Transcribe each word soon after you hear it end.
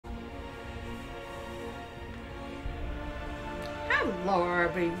Hello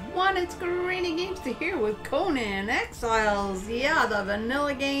everyone, it's Conan Gamester here with Conan Exiles. Yeah, the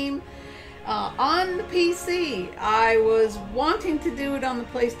vanilla game on the PC. I was wanting to do it on the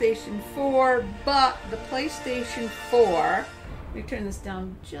PlayStation 4, but the PlayStation 4, let me turn this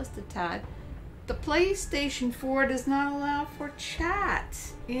down just a tad. The PlayStation 4 does not allow for chat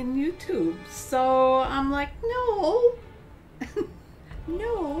in YouTube. So I'm like, no,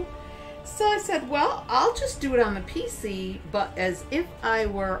 no. So I said, well, I'll just do it on the PC, but as if I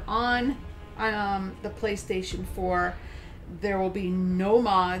were on the PlayStation 4. There will be no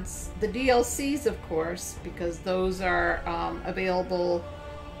mods. The DLCs, of course, because those are available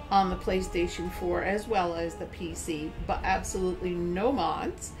on the PlayStation 4 as well as the PC, but absolutely no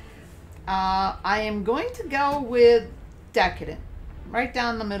mods. I am going to go with Decadent, right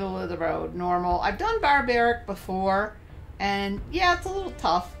down the middle of the road, normal. I've done Barbaric before, and yeah, it's a little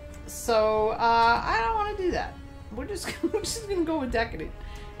tough. So I don't want to do that. We're just gonna go with Decadent.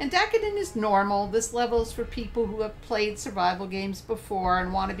 And Decadent is normal. This level is for people who have played survival games before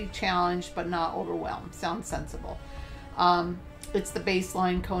and want to be challenged but not overwhelmed. Sounds sensible. It's the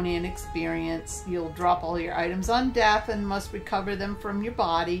baseline Conan experience. You'll drop all your items on death and must recover them from your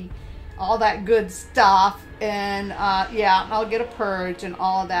body. All that good stuff. And yeah, I'll get a purge and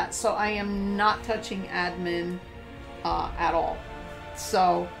all of that. So I am not touching admin at all.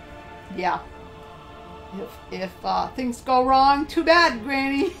 So yeah, if things go wrong, too bad,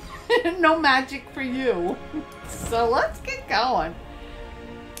 Granny. No magic for you. So let's get going.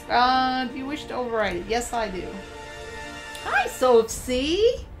 Do you wish to override it? Yes, I do. Hi,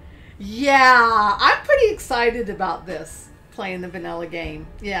 Sophie. Yeah, I'm pretty excited about this, playing the vanilla game.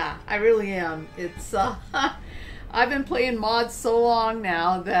 Yeah, I really am. It's I've been playing mods so long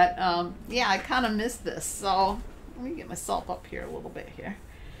now that yeah, I kind of miss this. So let me get myself up here a little bit here.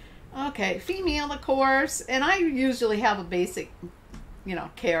 Okay, female, of course, and I usually have a basic, you know,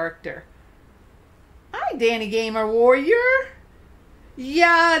 character. Hi, Danny Gamer Warrior.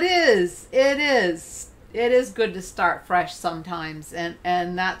 Yeah, it is. It is. It is good to start fresh sometimes, and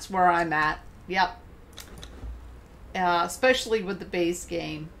that's where I'm at. Yep. Especially with the base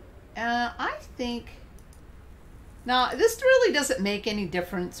game. I think now this really doesn't make any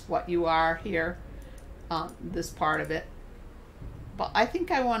difference what you are here. This part of it. But I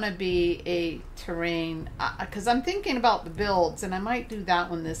think I want to be a terrain, because I'm thinking about the builds, and I might do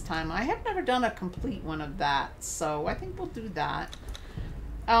that one this time. I have never done a complete one of that, so I think we'll do that.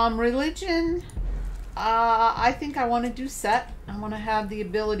 Religion, I think I want to do set. I want to have the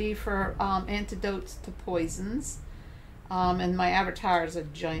ability for antidotes to poisons. And my avatar is a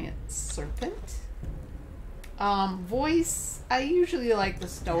giant serpent. Voice, I usually like the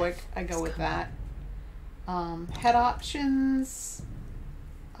stoic. I go with that. Head options,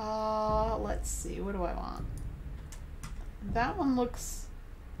 let's see, what do I want? That one looks,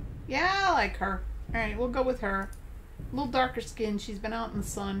 yeah, I like her. Alright, we'll go with her. A little darker skin, she's been out in the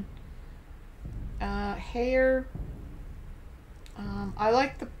sun. Hair, I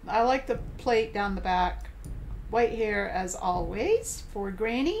like the plate down the back. White hair as always for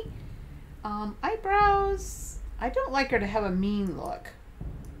Granny. Eyebrows, I don't like her to have a mean look.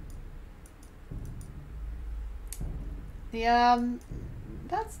 Yeah,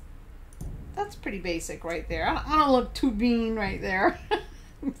 that's pretty basic right there. I don't look too mean right there.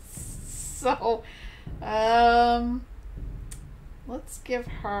 So, let's give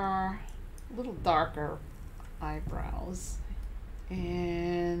her a little darker eyebrows.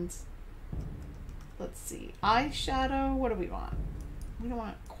 And let's see, eyeshadow, what do we want? We don't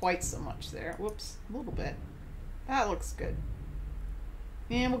want quite so much there. Whoops, a little bit. That looks good.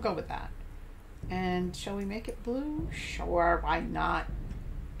 And we'll go with that. And shall we make it blue? Sure, why not?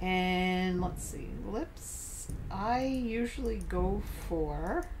 And let's see, lips. I usually go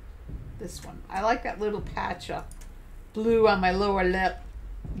for this one. I like that little patch of blue on my lower lip.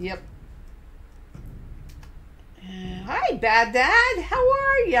 Yep. Hi, Bad Dad. How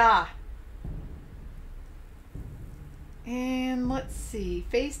are ya? And let's see,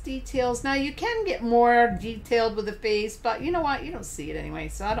 face details. Now you can get more detailed with the face, but you know what? You don't see it anyway,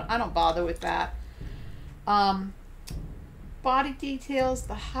 so I don't bother with that. Body details,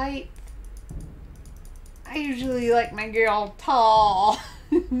 the height. I usually like my girl tall.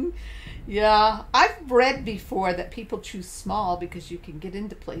 Yeah, I've read before that people choose small because you can get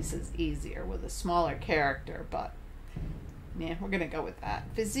into places easier with a smaller character, but yeah, we're gonna go with that.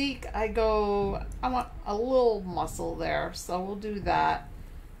 Physique, I want a little muscle there, so we'll do that.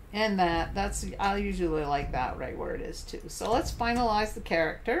 And I usually like that right where it is too. So let's finalize the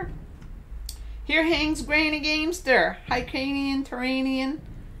character. Here hangs Granny Gamester, Hycanian, Turanian,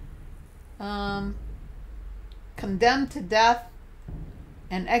 condemned to death,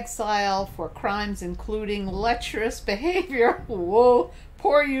 and exile for crimes including lecherous behavior, whoa,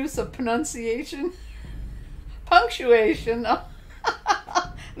 poor use of pronunciation, punctuation,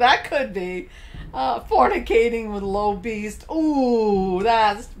 that could be, fornicating with low beast. Ooh,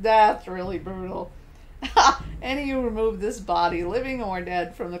 that's really brutal. Any who remove this body, living or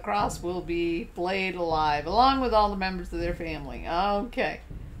dead, from the cross will be flayed alive, along with all the members of their family. Okay.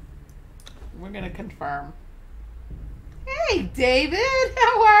 We're going to confirm. Hey, David!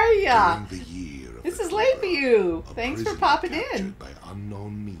 How are ya? During the year of This the is late for you. a Thanks for prisoner popping captured in. by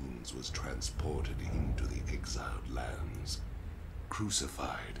unknown means was transported into the exiled lands,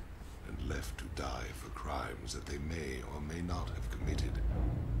 crucified, and left to die for crimes that they may or may not have committed.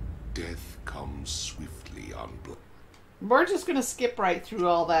 Death comes swiftly on blood. We're just going to skip right through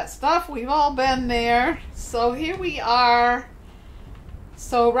all that stuff. We've all been there. So here we are.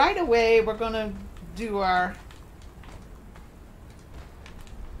 So right away, we're going to do our...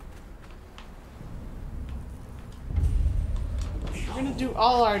 We're going to do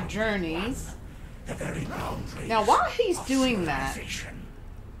all our journeys. Now, while he's doing that,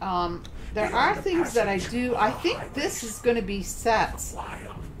 there are things that I do. I think this is going to be sets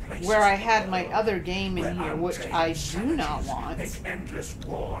where I had my other game in here, which I do not want.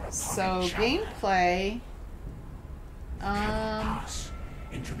 So, gameplay. I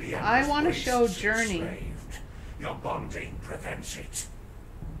want to show Journey. Your bonding prevents it.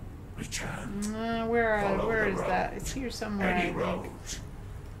 Return. Where is that? It's here somewhere. Any I think. road.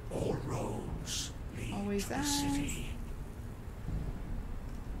 All roads lead Always to the as. city.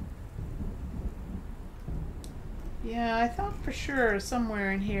 Yeah, I thought for sure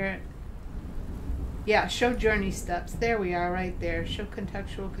somewhere in here. Yeah, show journey steps. There we are, right there. Show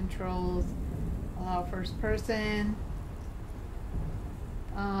contextual controls. Allow first person.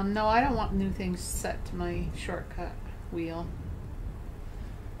 No, I don't want new things set to my shortcut wheel.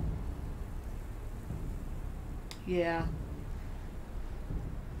 Yeah.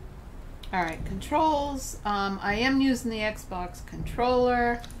 Alright, controls. I am using the Xbox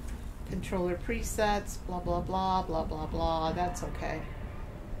controller. Controller presets, blah blah blah, blah blah blah. That's okay.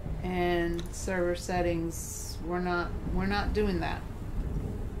 And server settings, we're not doing that.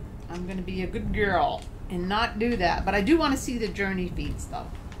 I'm gonna be a good girl and not do that. But I do want to see the journey feeds though.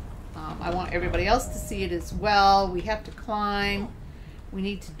 I want everybody else to see it as well. We have to climb. We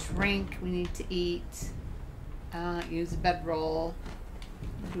need to drink. We need to eat. Use a bedroll.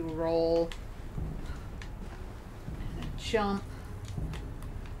 Do a roll. And a jump.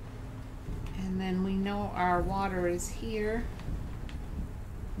 And then we know our water is here.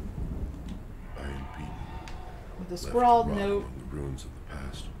 I am beaten. With a left to scrawled rot note. among the ruins of the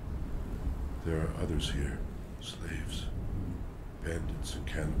past. There are others here, slaves, bandits and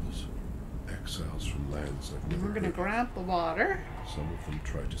cannibals, exiles from lands I've never We're gonna heard of. grab the water. Some of them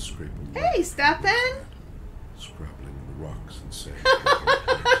tried to scrape a Hey, Stefan! scrabbling in the rocks and sand.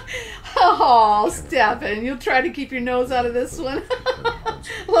 Oh, Stefan, you'll try to keep your nose out of this one.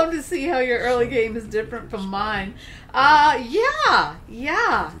 Love to see how your early game is different from mine. Yeah.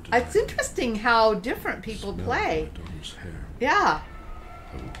 It's interesting how different people Smell play. my daughter's hair. Yeah.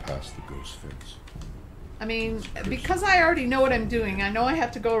 I will pass the ghost fence. I mean, because I already know what I'm doing, I know I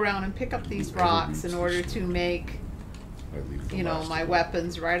have to go around and pick up these rocks in order to make, I leave the you know, last my of them.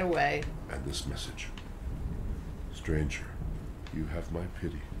 weapons right away. And this message. Stranger, you have my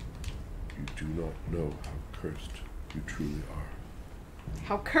pity. You do not know how cursed you truly are.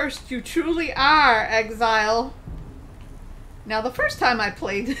 How cursed you truly are, Exile. Now, the first time I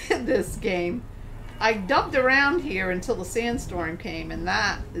played this game, I dubbed around here until the sandstorm came, and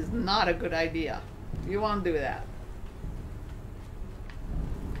that is not a good idea. You want to do that.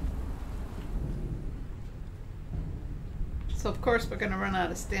 So, of course, we're going to run out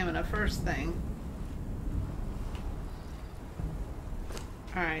of stamina first thing.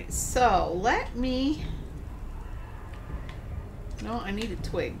 Alright, so let me... No, I need a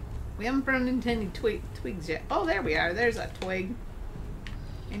twig. We haven't run into any twigs yet. Oh, there we are. There's a twig.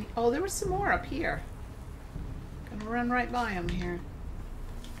 And, oh, there was some more up here. Gonna run right by them here.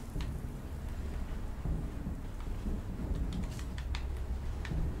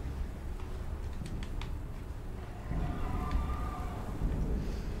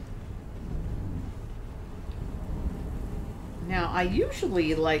 Now, I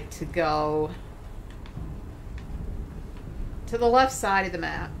usually like to go to the left side of the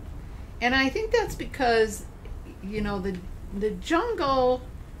map. And I think that's because, you know, the jungle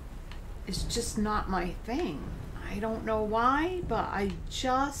is just not my thing. I don't know why, but I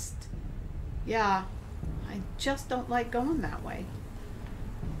just don't like going that way.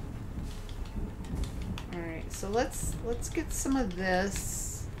 Alright, so let's get some of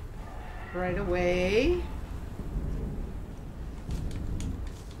this right away.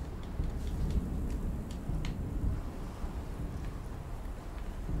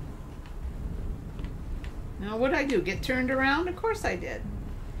 Now what'd I do? Get turned around? Of course I did.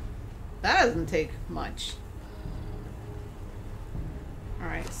 That doesn't take much.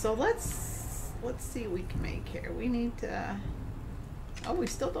 Alright, so let's see what we can make here. We need to... Oh, we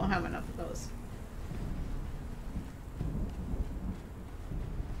still don't have enough of those.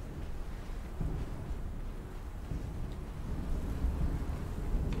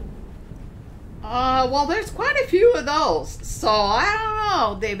 Well, there's quite a few of those. So, I don't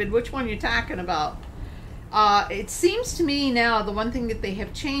know, David, which one you're talking about. It seems to me now, the one thing that they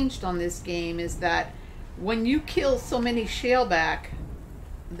have changed on this game is that when you kill so many shaleback,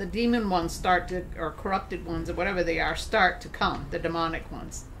 the demon ones start to, or corrupted ones, or whatever they are, start to come. The demonic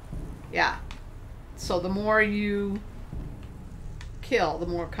ones. Yeah. So the more you kill, the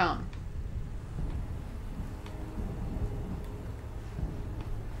more come.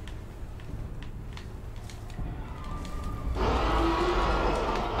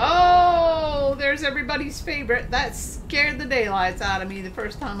 Oh, there's everybody's favorite. That scared the daylights out of me the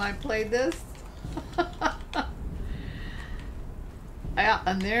first time I played this. Yeah,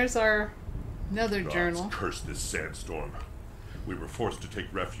 and there's our another journal. Cursed this sandstorm. We were forced to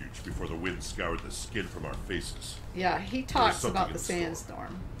take refuge before the wind scoured the skin from our faces. Yeah, he talks about the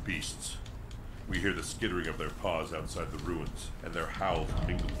sandstorm. Beasts. We hear the skittering of their paws outside the ruins, and their howls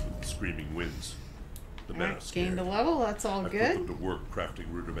mingled with the screaming winds. The men are scared. Gained a level, that's all good. I put them to work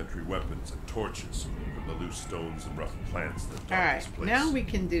crafting rudimentary weapons and torches from the loose stones and rough plants that dot this place. Now we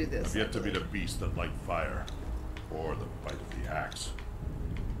can do this. I've yet to meet a beast that liked fire, or the bite of the axe.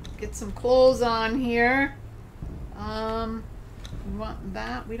 Get some clothes on here. We want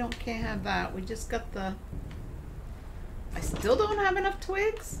that. We can't have that. We just got the... I still don't have enough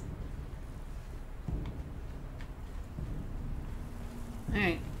twigs.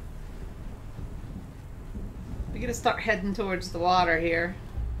 Alright. We gotta start heading towards the water here.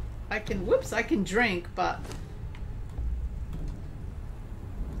 I can drink, but...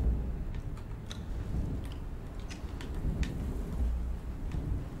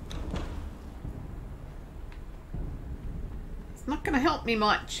 it's not gonna help me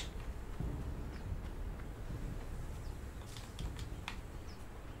much.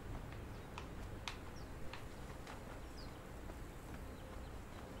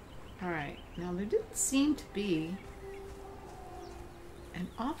 Alright, now there didn't seem to be an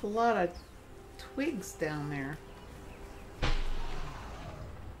awful lot of twigs down there.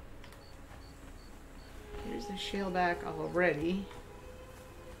 Here's the shaleback already.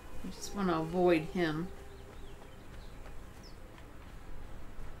 I just want to avoid him.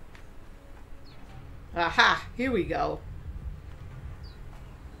 Aha! Here we go.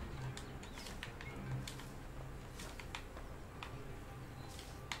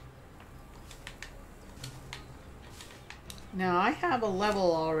 Now I have a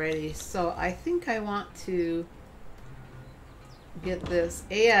level already, so I think I want to get this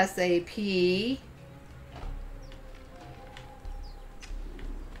ASAP.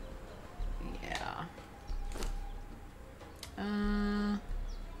 Yeah.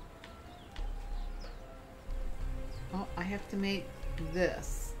 Oh, I have to make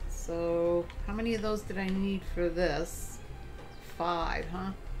this. So how many of those did I need for this? 5,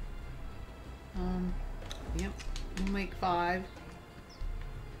 huh? Yep. We'll make 5.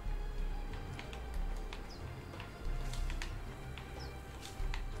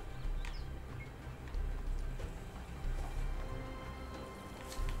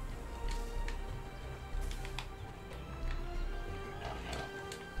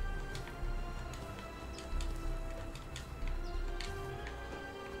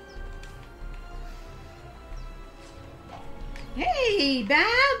 Hey,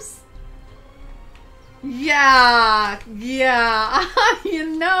 Babs! Yeah,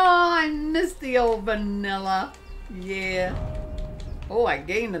 you know, I miss the old vanilla. Yeah. Oh, I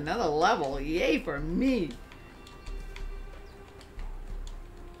gained another level. Yay for me.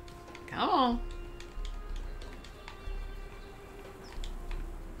 Come on.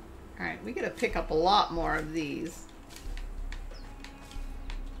 Alright, we gotta pick up a lot more of these.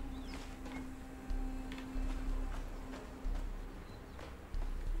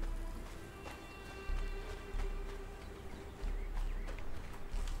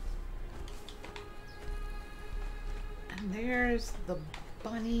 There's the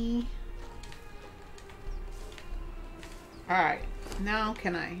bunny. Alright, now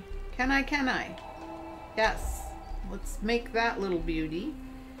can I? Yes. Let's make that little beauty.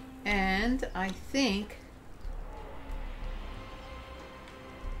 And I think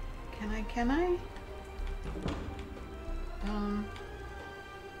Can I?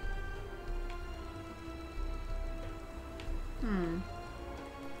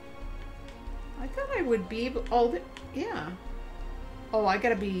 I thought I would be able, yeah. Oh, I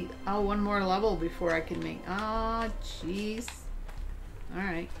gotta be, one more level before I can make, jeez.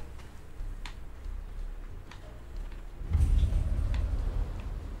 Alright.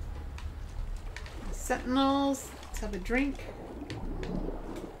 Sentinels, let's have a drink.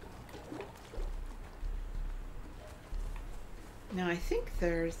 Now I think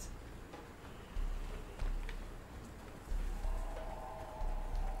there's...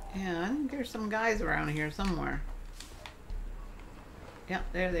 Yeah, I think there's some guys around here somewhere. Yep,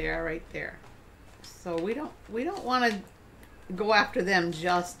 there they are right there. So we don't want to go after them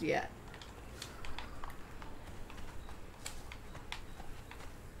just yet.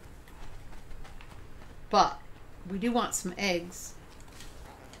 But we do want some eggs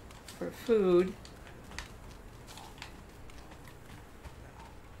for food.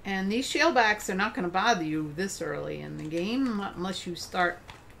 And these shellbacks are not going to bother you this early in the game unless you start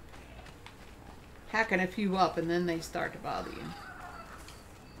hacking a few up, and then they start to bother you.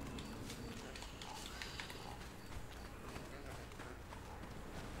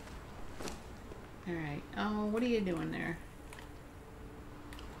 Alright, what are you doing there?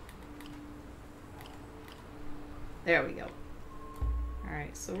 There we go.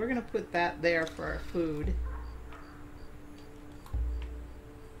 Alright, so we're going to put that there for our food.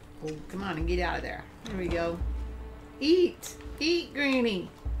 Oh, come on and get out of there. There we go. Eat! Eat, Greenie!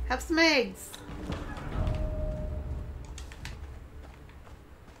 Have some eggs!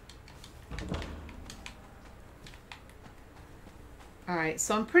 Alright,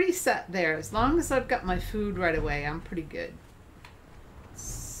 so I'm pretty set there. As long as I've got my food right away, I'm pretty good.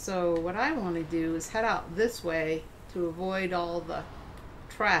 So what I want to do is head out this way to avoid all the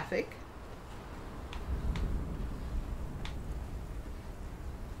traffic.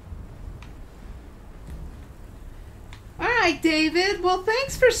 Alright, David. Well,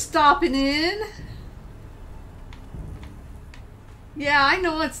 thanks for stopping in. Yeah, I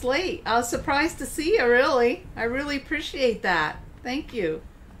know it's late. I was surprised to see you, really. I really appreciate that. Thank you.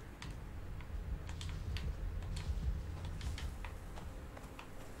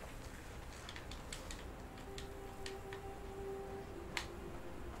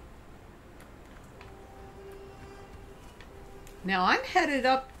 Now I'm headed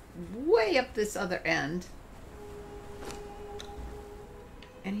up, way up this other end.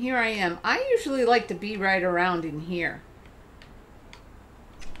 And here I am. I usually like to be right around in here.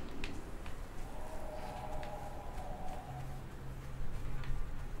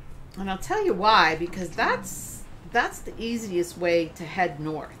 And I'll tell you why, because that's the easiest way to head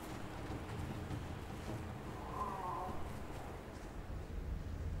north.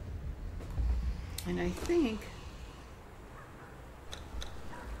 And I think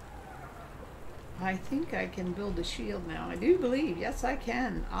I can build a shield now. I do believe, yes I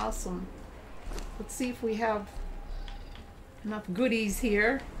can. Awesome. Let's see if we have enough goodies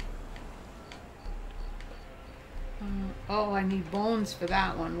here. Oh, I need bones for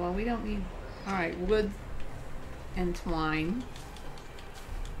that one. Well, we don't need... Alright, wood and twine.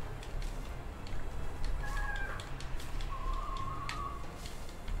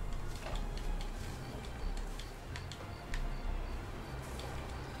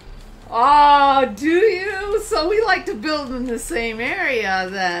 Oh, do you? So we like to build in the same area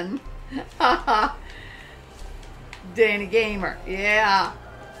then. Danny Gamer. Yeah.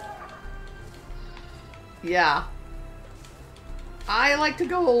 Yeah. I like to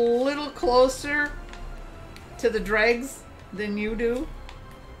go a little closer to the dregs than you do,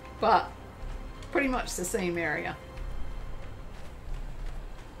 but pretty much the same area.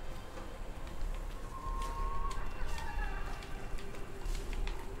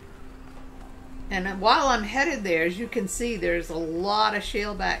 And while I'm headed there, as you can see, there's a lot of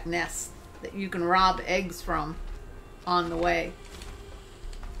shaleback nests that you can rob eggs from on the way.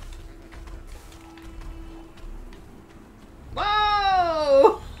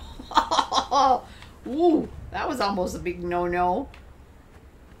 Whoa! Ooh, that was almost a big no-no.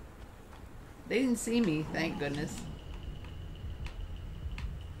 They didn't see me, thank goodness.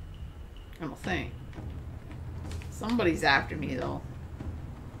 I don't think. Somebody's after me, though.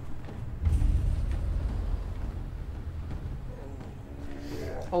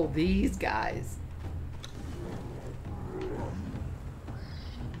 Oh, these guys.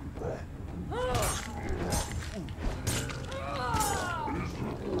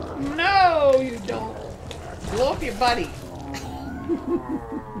 No, you don't. Blow up your buddy.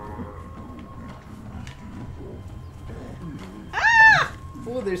 Ah!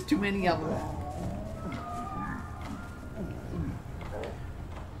 Oh, Oh, there's too many of them.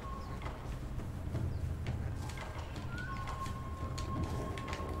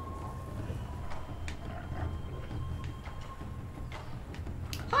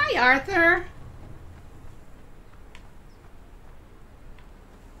 Hi, Arthur.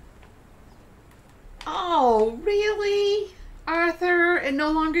 Oh, really? Arthur, it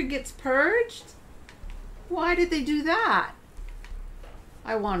no longer gets purged? Why did they do that?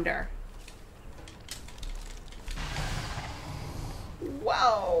 I wonder.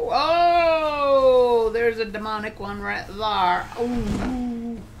 Whoa! Oh, there's a demonic one right there.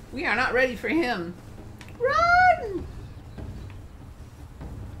 Oh, we are not ready for him. Run!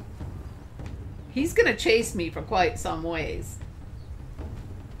 He's gonna chase me for quite some ways.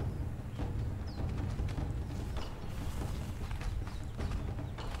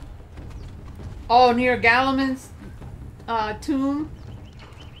 Oh, near Galaman's tomb.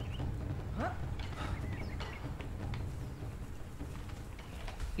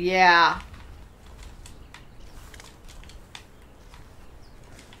 Yeah.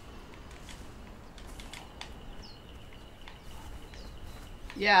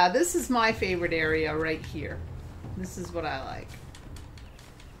 Yeah, this is my favorite area right here. This is what I like.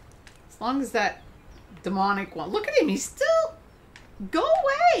 As long as that demonic one. Look at him, he's still... Go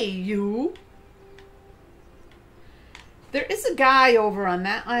away, you! There is a guy over on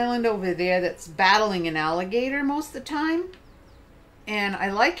that island over there that's battling an alligator most of the time. And I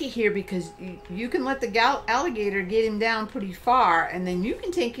like it here because you can let the alligator get him down pretty far, and then you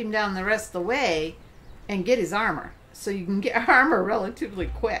can take him down the rest of the way and get his armor. So you can get armor relatively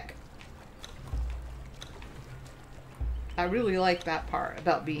quick. I really like that part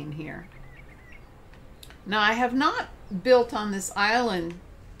about being here. Now, I have not built on this island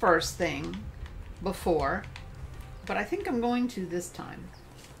first thing before, but I think I'm going to this time.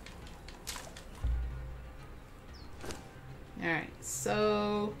 Alright,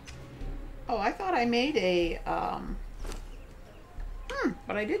 so... Oh, I thought I made a...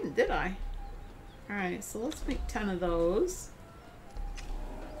 but I didn't, did I? Alright, so let's make 10 of those.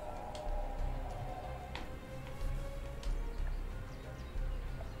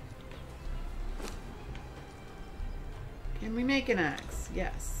 Can we make an axe?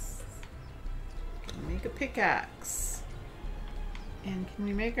 Yes. Can we make a pickaxe? And can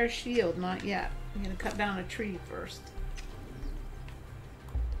we make our shield? Not yet. I'm going to cut down a tree first.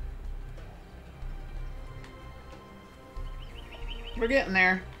 We're getting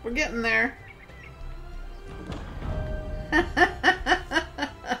there. We're getting there.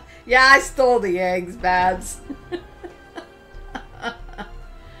 Yeah, I stole the eggs, Bads.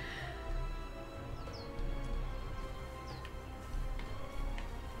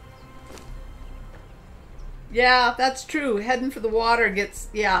 Yeah, that's true. Heading for the water gets...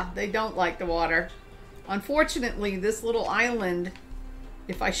 Yeah, they don't like the water. Unfortunately, this little island,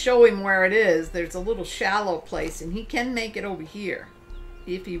 if I show him where it is, there's a little shallow place, and he can make it over here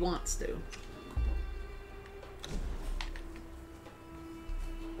if he wants to.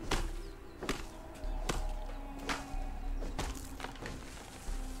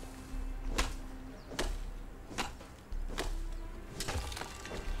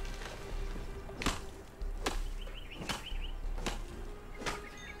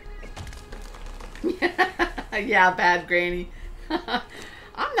 Yeah, bad Granny.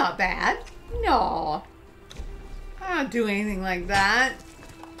 I'm not bad. No. I don't do anything like that.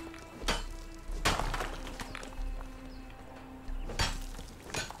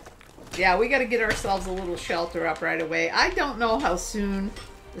 Yeah, we got to get ourselves a little shelter up right away. I don't know how soon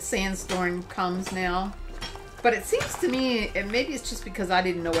the sandstorm comes now, but it seems to me, and maybe it's just because I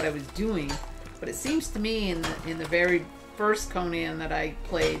didn't know what I was doing, but it seems to me in the very first Conan that I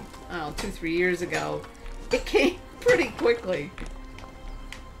played, I don't know, 2-3 years ago, it came pretty quickly.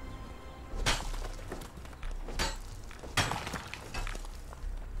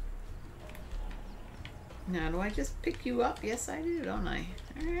 Now, do I just pick you up? Yes, I do, don't I?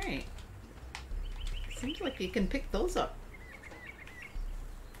 Alright. Seems like you can pick those up.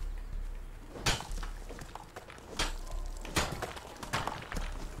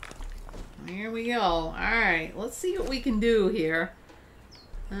 Here we go. Alright, let's see what we can do here.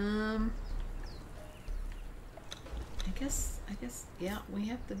 I guess, yeah, we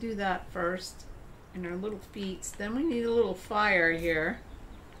have to do that first in our little feet. Then we need a little fire here.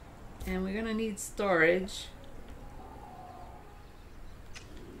 And we're gonna need storage.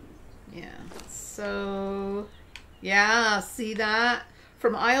 Yeah, so, yeah, see that?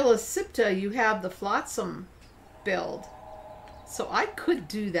 From Isla Sipta, you have the Flotsam build. So I could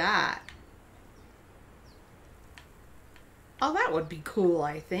do that. Oh, that would be cool,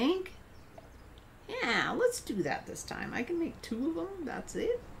 I think. Yeah, let's do that this time. I can make 2 of them. That's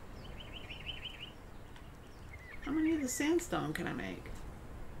it. How many of the sandstone can I make?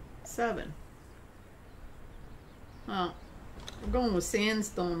 7. Well, we're going with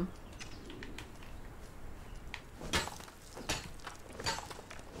sandstone.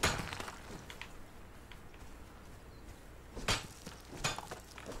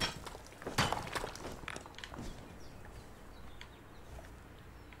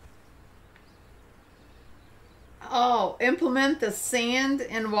 Oh, implement the sand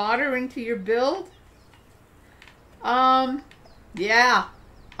and water into your build? Yeah.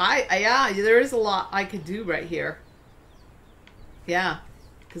 Yeah, there is a lot I could do right here. Yeah.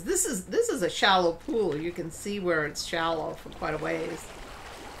 Because this is a shallow pool. You can see where it's shallow for quite a ways.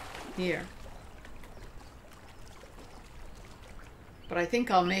 Here. But I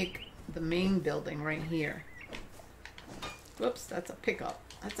think I'll make the main building right here. Whoops, that's a pickup.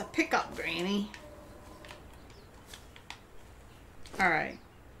 That's a pickup, Granny. Alright,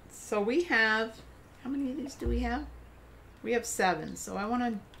 so we have, how many of these do we have? We have 7, so I want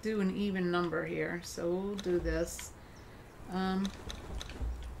to do an even number here. So we'll do this. We'll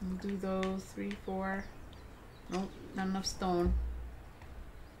do those 3, 4. Nope, not enough stone.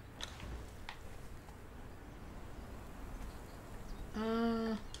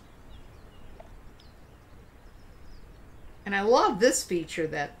 And I love this feature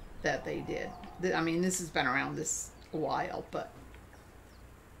that they did. I mean, this has been around this a while, but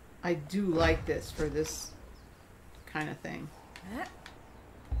I do like this for this kind of thing.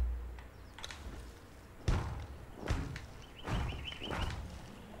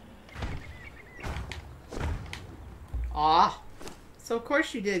 Ah, so of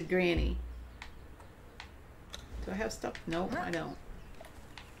course you did, Granny. Do I have stuff? No, I don't.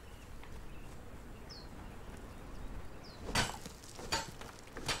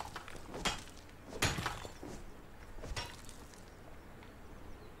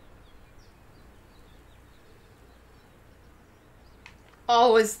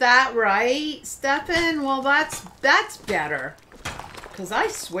 Oh, is that right, Stefan? Well, that's better. Because I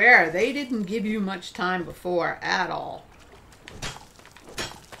swear, they didn't give you much time before at all.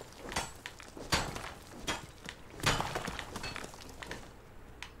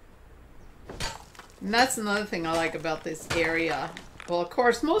 And that's another thing I like about this area. Well, of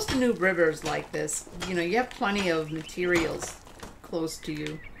course, most new rivers like this, you know, you have plenty of materials close to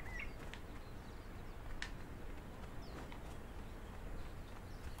you.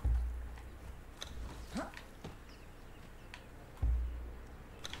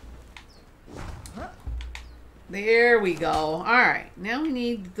 There we go. All right, now we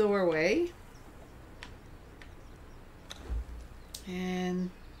need the doorway. And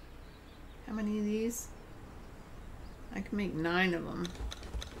how many of these? I can make 9 of them.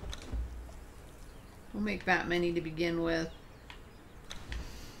 We'll make that many to begin with.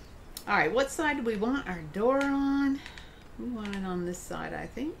 All right, what side do we want our door on? We want it on this side, I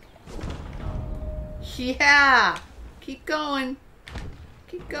think. Yeah! Keep going.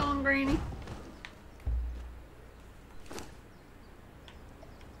 Keep going, Granny.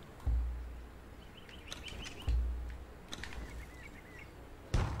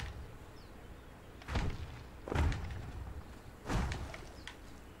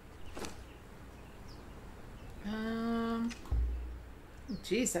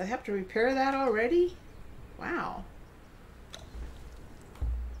 Geez, I have to repair that already? Wow.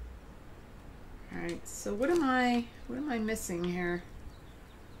 Alright, so what am I missing here?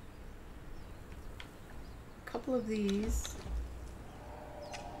 A couple of these.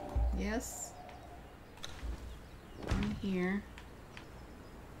 Yes. One here.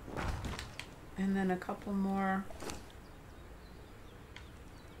 And then a couple more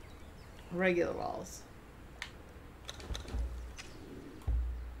regular walls.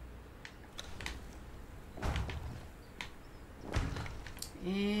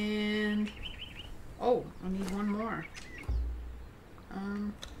 And oh, I need one more.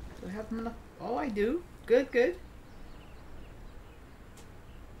 Do I have enough? Oh, I do. Good, good.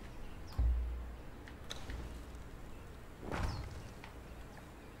 All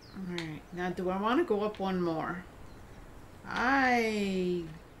right. Now, do I want to go up one more? I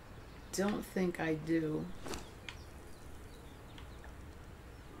don't think I do.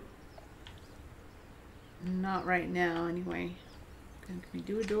 Not right now, anyway. Can we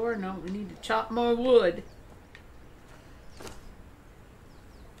do a door? No, we need to chop more wood.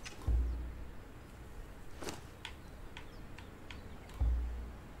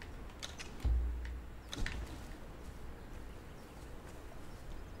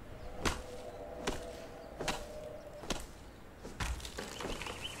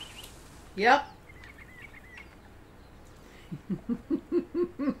 Yep.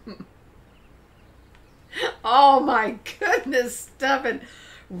 Oh my goodness, Stefan.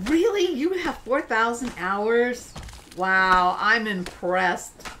 Really? You have 4,000 hours? Wow, I'm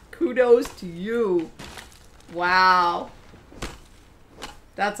impressed. Kudos to you. Wow.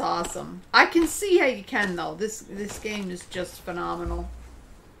 That's awesome. I can see how you can, though. This game is just phenomenal.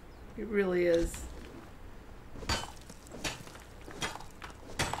 It really is.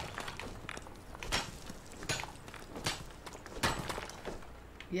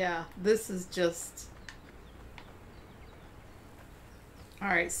 Yeah, this is just...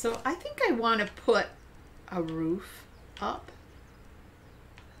 Alright, so I think I want to put a roof up.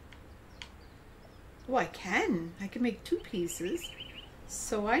 Oh, I can. I can make 2 pieces.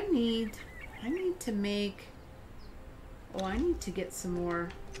 So I need to make... Oh, I need to get some more...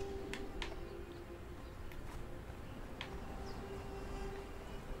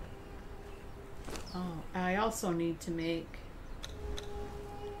 Oh, I also need to make...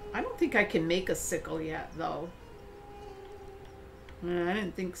 I don't think I can make a sickle yet, though. I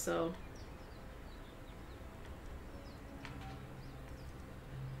didn't think so.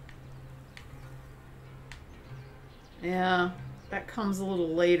 Yeah, that comes a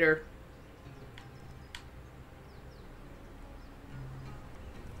little later.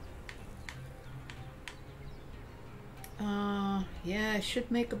 Yeah, I should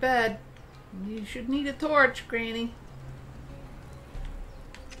make a bed. You should need a torch, Granny.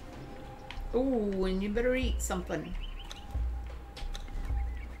 Ooh, and you better eat something.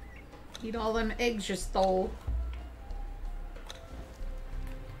 Eat all them eggs you stole.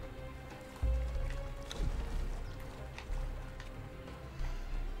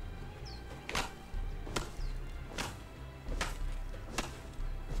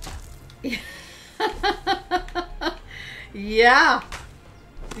 Yeah.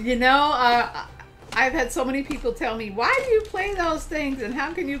 You know, I've had so many people tell me, why do you play those things and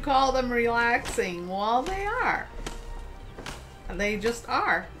how can you call them relaxing? Well, they are. They just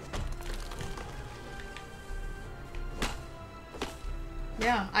are.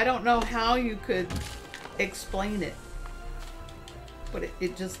 Yeah, I don't know how you could explain it, but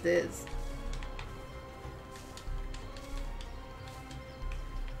it just is.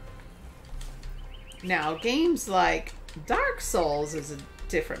 Now, games like Dark Souls is a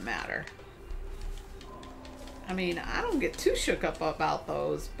different matter. I mean, I don't get too shook up about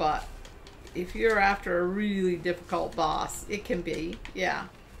those, but if you're after a really difficult boss, it can be, yeah.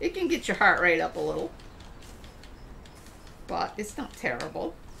 It can get your heart rate up a little. But it's not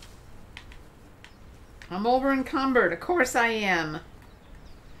terrible. I'm over encumbered. Of course I am.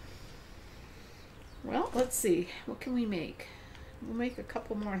 Well, let's see. What can we make? We'll make a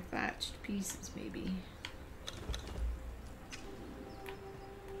couple more thatched pieces, maybe.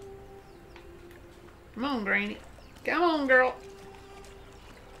 Come on, Granny. Come on, girl.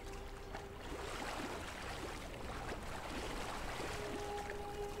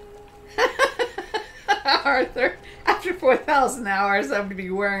 Arthur, after 4,000 hours, I would be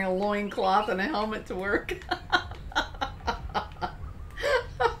wearing a loincloth and a helmet to work.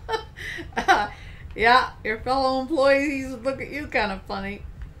 Yeah, your fellow employees would look at you kind of funny.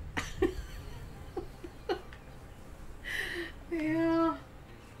 Yeah.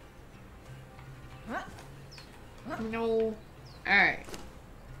 No. Alright.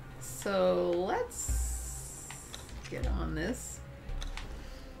 So let's get on this.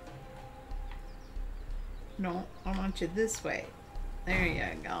 No, I want you this way. There you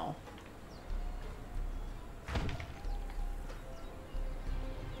go.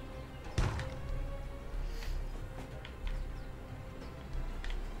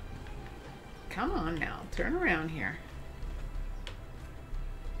 Come on now, turn around here.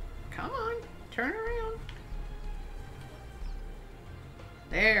 Come on, turn around.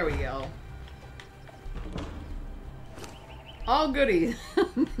 There we go. Oh, goody.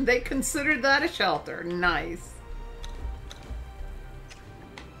 They considered that a shelter. Nice.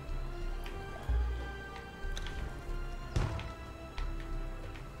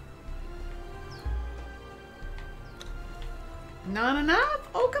 Not enough?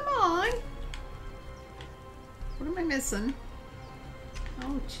 Oh, come on. What am I missing?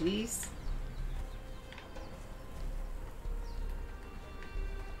 Oh, jeez.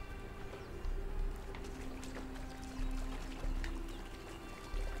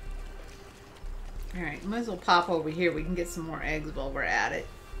 Alright, might as well pop over here. We can get some more eggs while we're at it.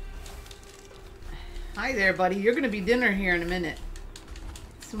 Hi there, buddy. You're going to be dinner here in a minute.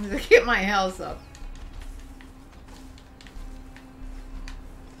 As soon as I get my house up.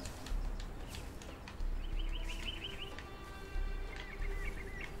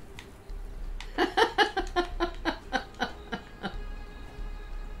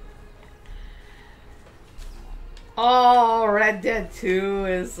 Red Dead 2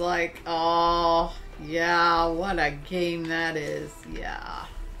 is like, oh, yeah, what a game that is. Yeah.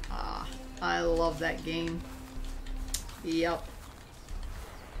 I love that game. Yep.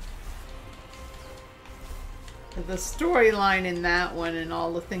 The storyline in that one and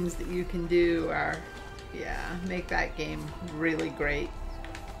all the things that you can do are, yeah, make that game really great.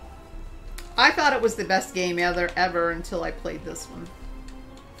 I thought it was the best game ever until I played this one.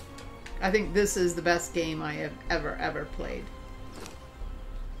 I think this is the best game I have ever played.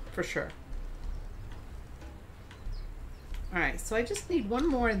 For sure. Alright, so I just need one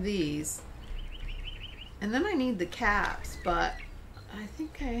more of these. And then I need the caps, but I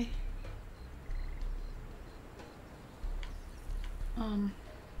think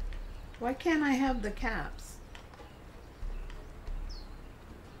why can't I have the caps?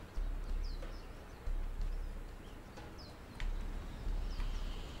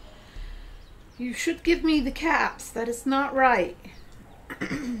 You should give me the caps. That is not right.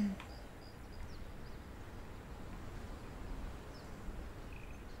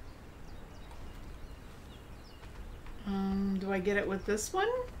 Do I get it with this one?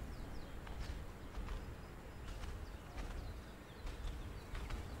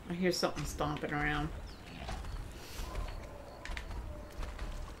 I hear something stomping around.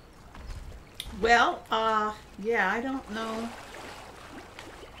 Well, yeah, I don't know.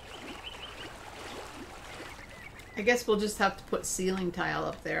 I guess we'll just have to put ceiling tile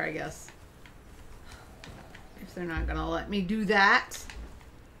up there, I guess. If they're not gonna let me do that.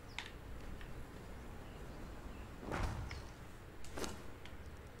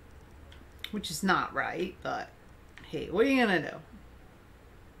 Which is not right, but hey, what are you gonna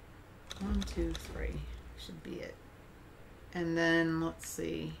do? 1, 2, 3 should be it. And then let's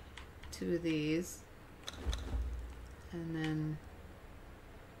see, 2 of these, and then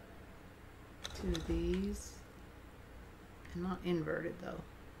 2 of these, and not inverted though.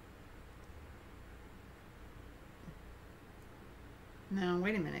 No,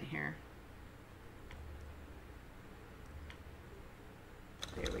 wait a minute here.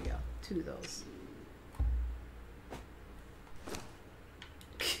 There we go. 2 of those.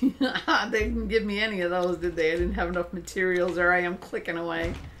 They didn't give me any of those, did they? I didn't have enough materials, or I am clicking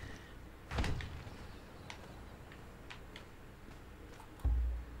away.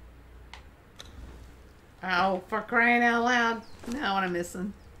 Oh, for crying out loud. Now what I'm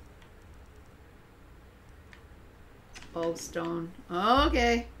missing. Bowstone.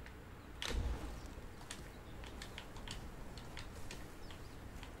 Okay.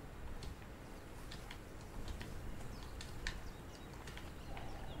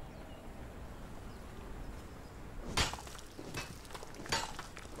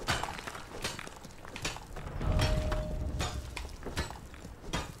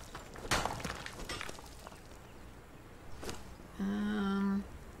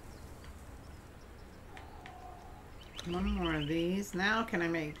 One more of these. Now can I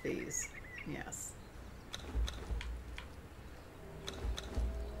make these? Yes.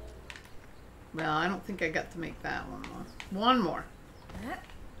 Well, I don't think I got to make that one more. One more.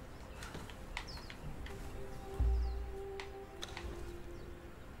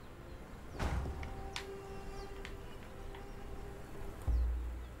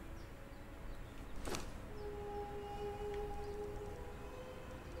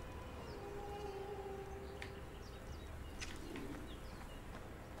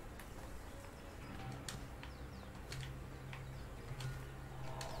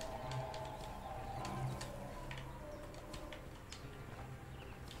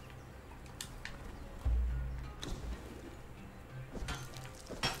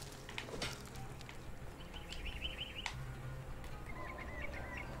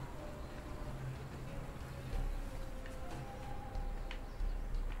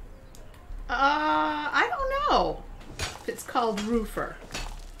 I don't know if it's called roofer.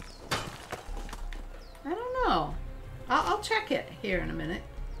 I don't know. I'll check it here in a minute.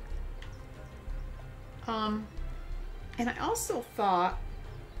 And I also thought,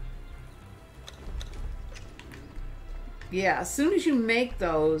 yeah, as soon as you make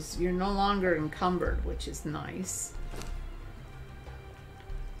those, you're no longer encumbered, which is nice.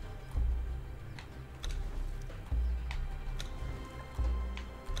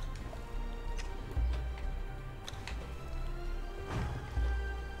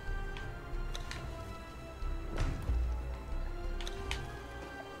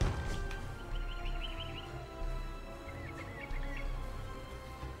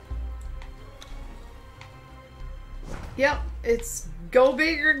 Yep, it's go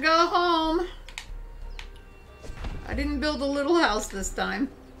big or go home. I didn't build a little house this time.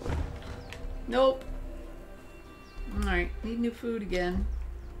 Nope. Alright, need new food again.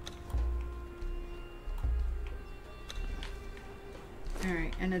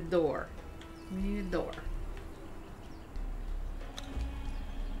 Alright, and a door. We need a door.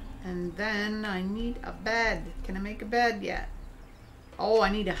 And then I need a bed. Can I make a bed yet? Oh, I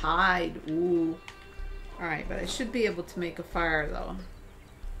need to hide. Ooh. Alright, but I should be able to make a fire though.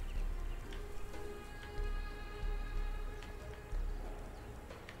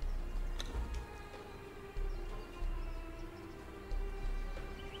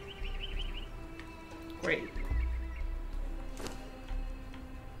 Great.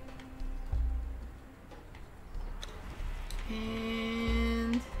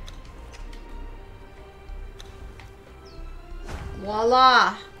 And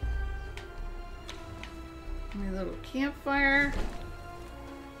voila! My little campfire.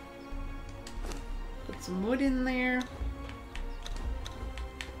 Put some wood in there.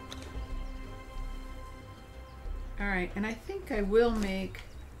 Alright, and I think I will make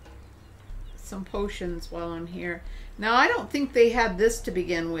some potions while I'm here. Now, I don't think they had this to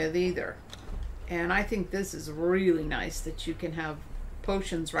begin with either. And I think this is really nice that you can have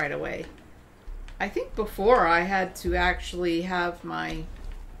potions right away. I think before I had to actually have my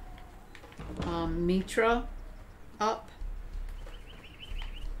Mitra up,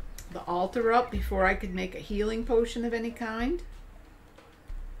 the altar up, before I could make a healing potion of any kind.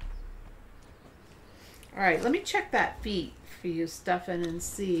 Alright, let me check that feat for you, Stefan, and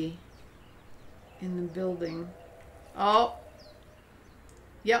see in the building. Oh,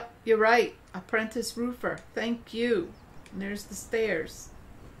 yep, you're right. Apprentice roofer. Thank you. And there's the stairs.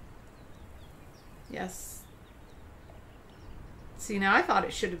 Yes. See, now I thought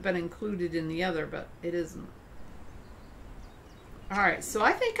it should have been included in the other, but it isn't. Alright, so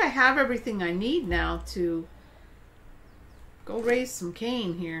I think I have everything I need now to go raise some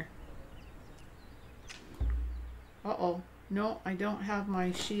cane here. Uh-oh. No, I don't have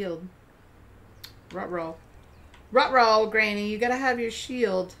my shield. Ruh-roh. Ruh-roh, Granny. You gotta have your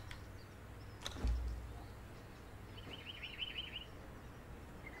shield.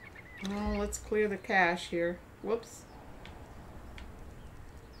 Oh, let's clear the cache here. Whoops.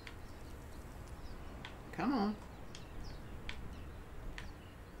 Come on.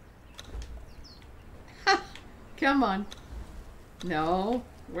 Ha! Come on. No.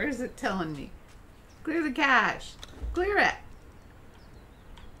 Where's it telling me? Clear the cache. Clear it.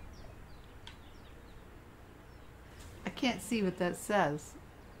 I can't see what that says.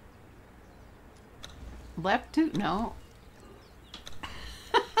 Left to? No.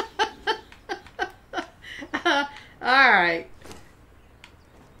 Alright.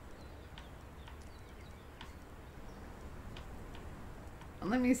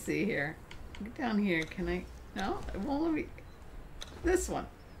 Let me see here. Get down here. Can I? No? It won't let me. This one.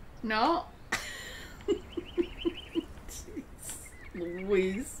 No. Jeez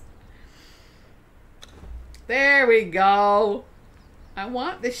Louise. There we go. I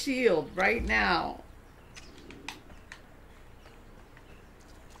want the shield right now.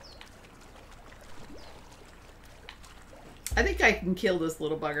 I think I can kill this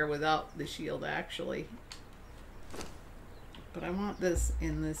little bugger without the shield, actually. But I want this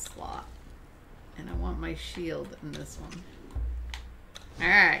in this slot. And I want my shield in this one.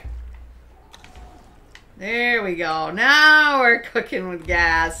 Alright. There we go. Now we're cooking with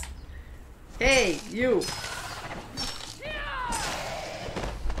gas. Hey, you.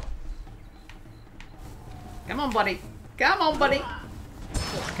 Come on, buddy. Come on, buddy.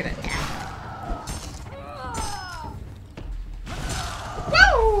 Look at it.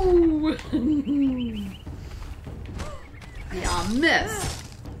 Woo! Yeah, missed.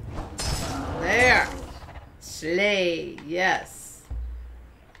 There. Slay. Yes.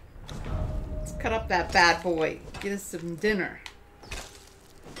 Let's cut up that bad boy. Get us some dinner.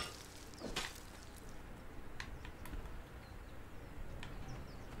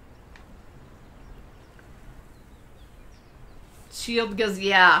 Shield goes,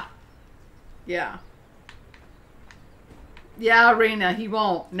 yeah. Yeah. Yeah, Rena, he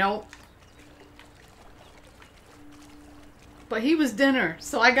won't. Nope. But he was dinner,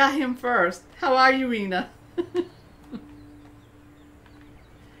 so I got him first. How are you, Rena?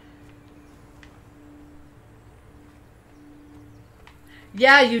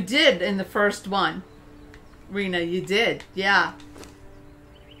 Yeah, you did in the first one. Rena, you did. Yeah.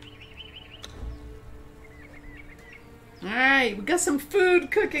 Alright, we got some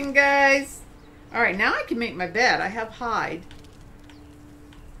food cooking, guys. Alright, now I can make my bed. I have hide.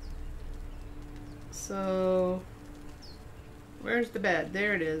 So, where's the bed?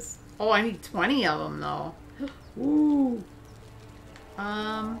 There it is. Oh, I need 20 of them, though. Ooh.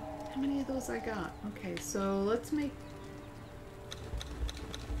 How many of those I got? Okay, so let's make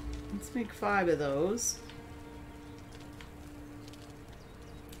Let's make 5 of those.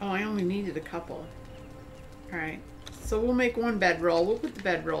 Oh, I only needed a couple. Alright. So we'll make 1 bedroll. We'll put the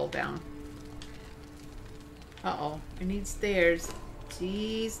bedroll down. Uh-oh. I need stairs.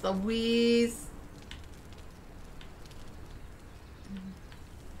 Jeez Louise.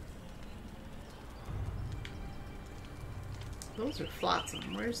 Those are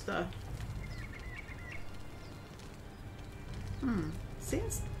flotsam. Where's the...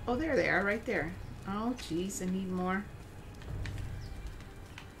 Since... Oh, there they are. Right there. Oh, jeez. I need more.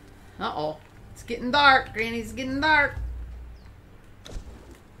 Uh-oh. It's getting dark. Granny's getting dark.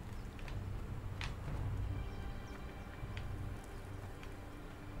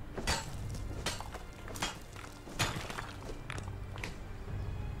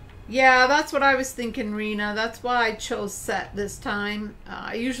 Yeah, that's what I was thinking, Rena. That's why I chose set this time.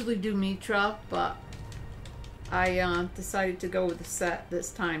 I usually do Mitra, but I decided to go with the set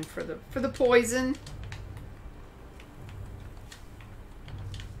this time for the poison.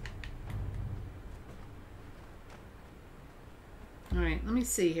 All right, let me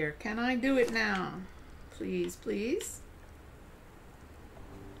see here. Can I do it now? Please, please.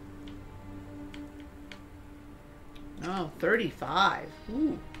 Oh, 35.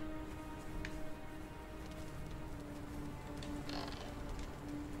 Ooh.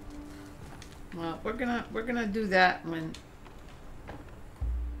 Well, we're gonna do that when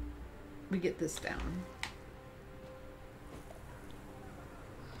we get this down.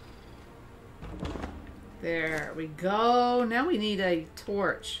 There we go. Now we need a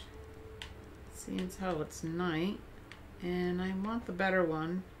torch. Seeing as how it's night, and I want the better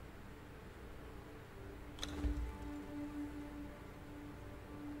one.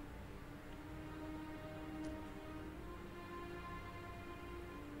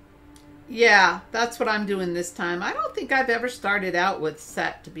 Yeah, that's what I'm doing this time. I don't think I've ever started out with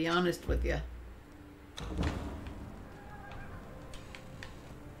set, to be honest with you.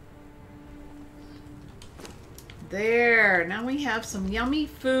 There, now we have some yummy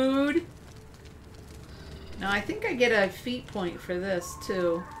food. Now I think I get a feat point for this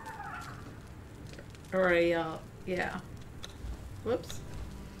too. Or a, yeah. Whoops.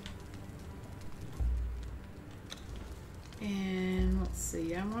 And let's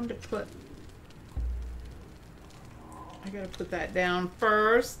see, I wanted to put, I gotta put that down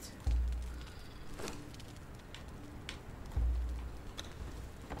first.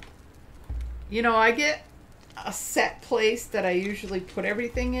 You know, I get a set place that I usually put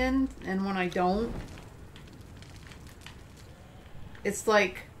everything in, and when I don't, it's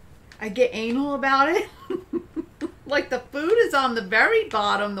like I get anal about it. Like the food is on the very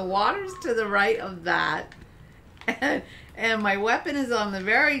bottom, the water's to the right of that, and my weapon is on the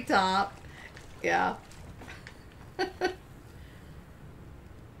very top. Yeah.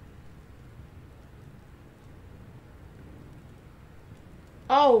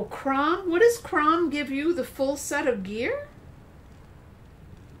 Oh, Crom? What does Crom give you? The full set of gear?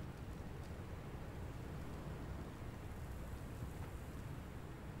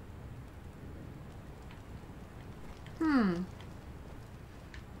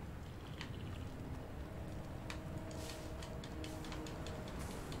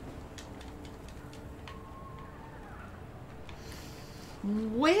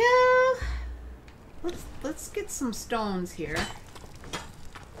 Well, let's get some stones here.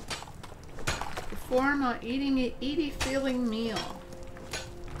 Perform a eating filling meal.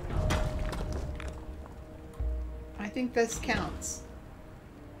 I think this counts.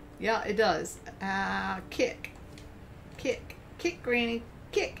 Yeah, it does. Kick. Kick. Kick, Granny.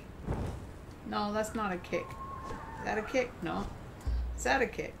 Kick. No, that's not a kick. Is that a kick? No. Is that a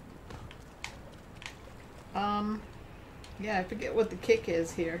kick? Yeah, I forget what the kick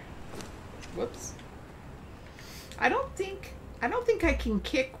is here. Whoops. I don't think I can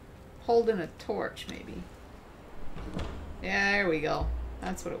kick holding a torch, maybe. Yeah, there we go.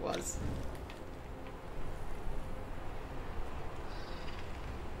 That's what it was.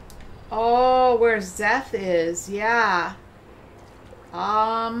 Oh, where Zeth is. Yeah.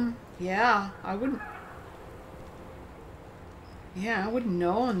 Yeah, I wouldn't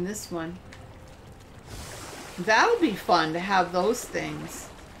know on this one. That'll be fun to have those things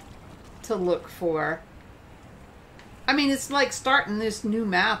to look for. I mean, it's like starting this new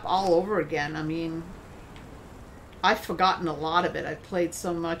map all over again. I mean, I've forgotten a lot of it. I've played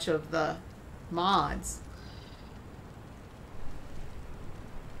so much of the mods.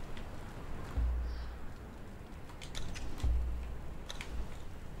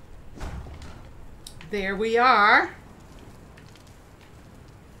 There we are.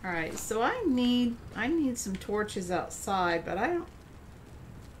 All right, so I need some torches outside, but I don't.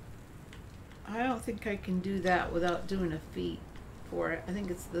 I don't think I can do that without doing a feat for it. I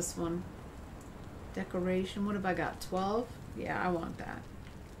think it's this one. Decoration. What have I got? 12? Yeah, I want that.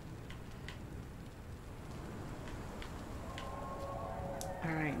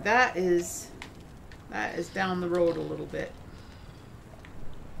 Alright, that is down the road a little bit.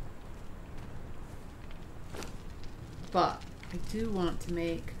 But I do want to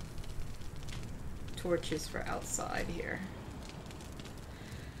make torches for outside here.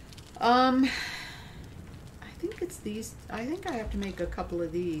 I think it's these. I think I have to make a couple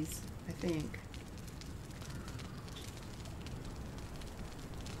of these, I think.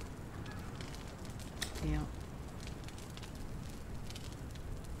 Yeah.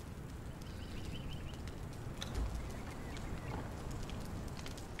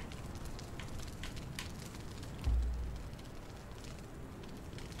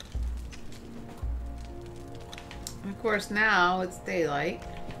 Of course, now it's daylight.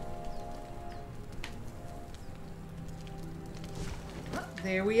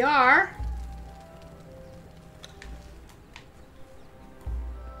 There we are.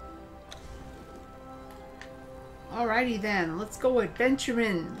 Alrighty then, let's go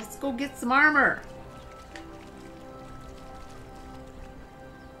adventuring. Let's go get some armor.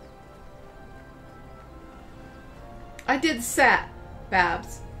 I did set,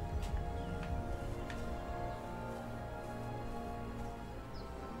 Babs.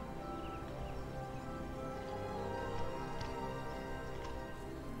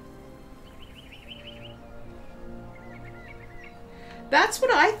 That's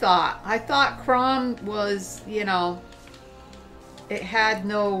what I thought. I thought Crom was, you know, it had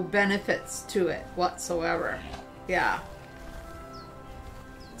no benefits to it whatsoever. Yeah.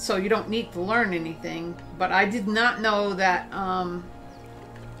 So you don't need to learn anything. But I did not know that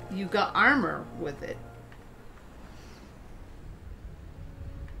you got armor with it.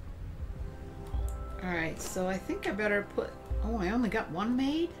 Alright, so I think I better put... Oh, I only got one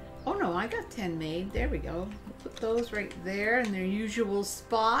made? Oh no, I got 10 made. There we go. Put those right there in their usual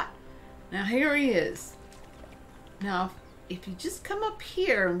spot. Now here he is. Now, if you just come up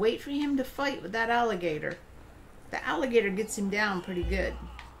here and wait for him to fight with that alligator, the alligator gets him down pretty good.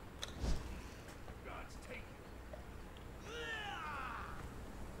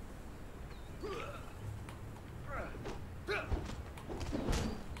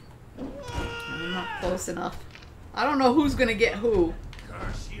 I'm not close enough. I don't know who's gonna get who.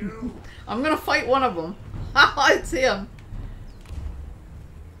 Curse you! I'm gonna fight one of them. It's him.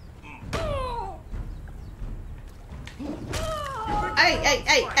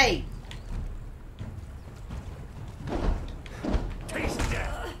 Hey! Taste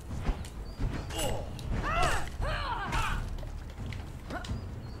death!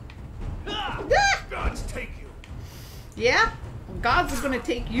 Gods take you! Yeah? Well, gods are gonna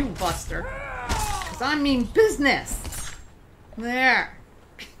take you, Buster. Because I mean business. There.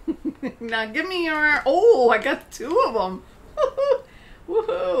 Now give me your... Oh, I got 2 of them.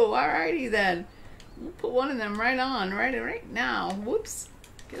 Woohoo! Alrighty then. We'll put one of them right on, right now. Whoops.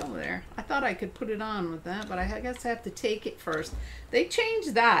 Get over there. I thought I could put it on with that, but I guess I have to take it first. They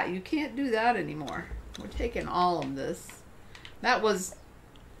changed that. You can't do that anymore. We're taking all of this. That was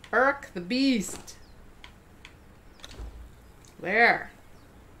Urk the Beast. There.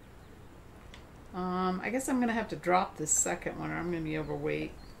 I guess I'm going to have to drop this second one or I'm going to be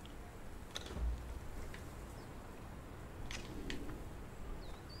overweight.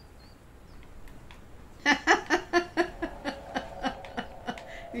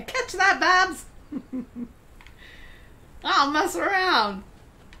 You catch that, Babs? I'll mess around.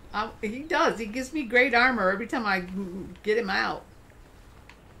 He does. He gives me great armor every time I get him out.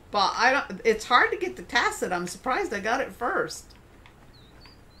 But I don't. It's hard to get the tacit. I'm surprised I got it first.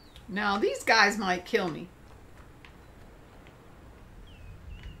 Now these guys might kill me.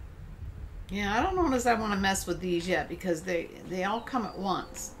 Yeah, I don't notice I want to mess with these yet because they all come at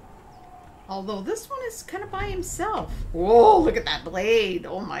once. Although this one is kind of by himself. Whoa, look at that blade.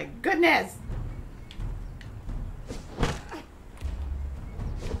 Oh my goodness.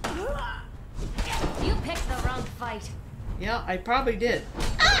 You picked the wrong fight. Yeah, I probably did.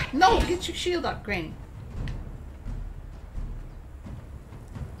 Ah, no, get your shield up, Granny.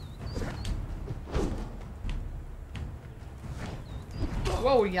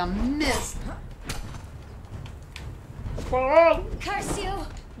 Whoa, you missed. Whoa. Curse you!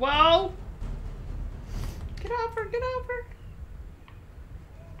 Whoa. Get off her, get off her.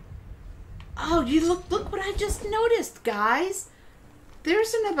 Oh, you look what I just noticed, guys.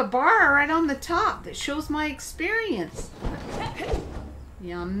 There's another bar right on the top that shows my experience.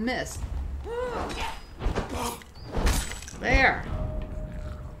 Yeah, I missed. There.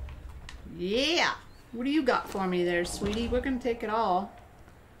 Yeah. What do you got for me there, sweetie? We're going to take it all.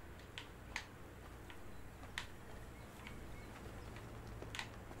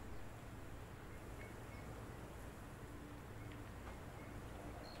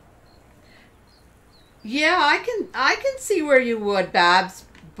 Yeah, I can see where you would, Babs,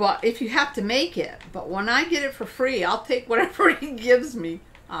 but if you have to make it. But when I get it for free, I'll take whatever he gives me.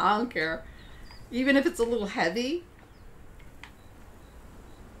 I don't care. Even if it's a little heavy.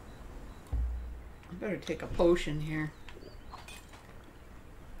 I better take a potion here.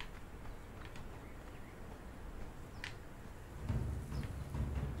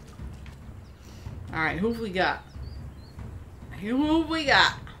 Alright, who have we got? Who have we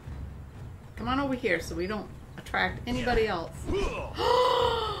got? Come on over here so we don't attract anybody else.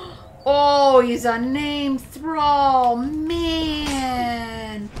 Oh, he's a named thrall,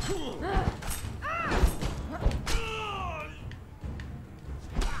 man.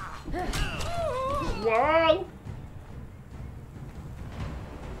 Whoa.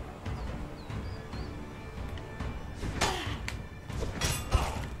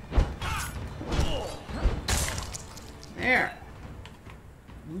 There.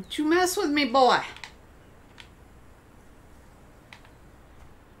 Don't you mess with me, boy.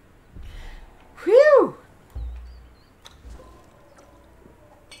 Whew.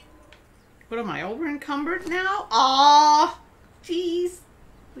 What am I, over encumbered now? Aw, jeez.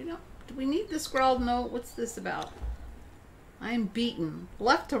 Do we need the scrawled note? What's this about? I am beaten,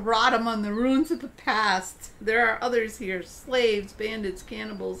 left to rot among the ruins of the past. There are others here, slaves, bandits,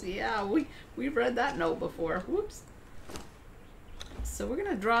 cannibals. Yeah, we've read that note before. Whoops. So we're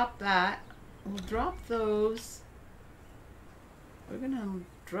gonna drop that. We'll drop those. We're gonna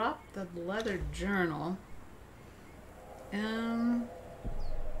drop the leather journal.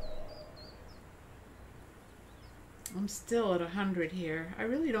 I'm still at 100 here. I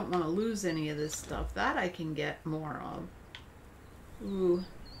really don't want to lose any of this stuff. That I can get more of. Ooh.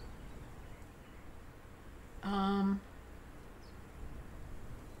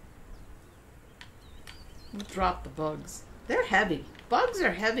 We'll drop the bugs. They're heavy. Bugs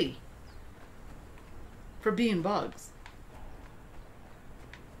are heavy. For being bugs.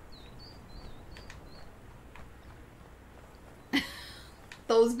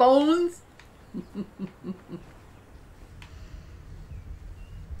 Those bones.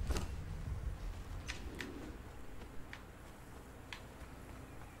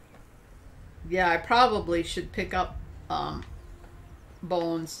 Yeah, I probably should pick up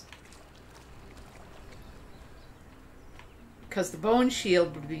bones. Because the bone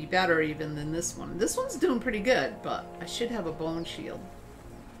shield would be better even than this one. This one's doing pretty good, but I should have a bone shield.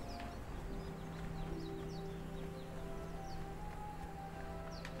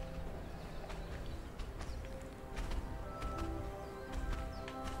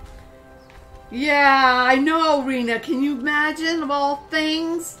 Yeah, I know, Rena. Can you imagine, of all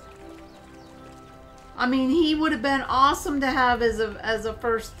things? I mean, he would have been awesome to have as a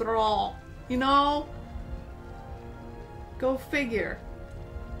first thrall, you know? Go figure.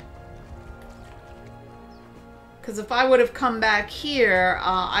 Because if I would have come back here,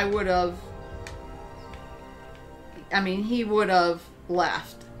 I would have... I mean, he would have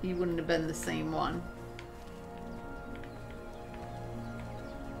left. He wouldn't have been the same one.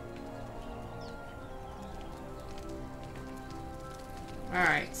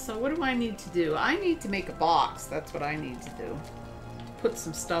 Alright, so what do I need to do? I need to make a box. That's what I need to do. Put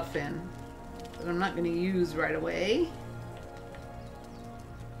some stuff in that I'm not going to use right away.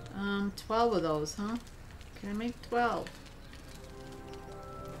 12 of those, huh? Can I make 12?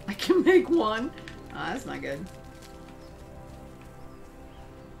 I can make one. Oh, that's not good.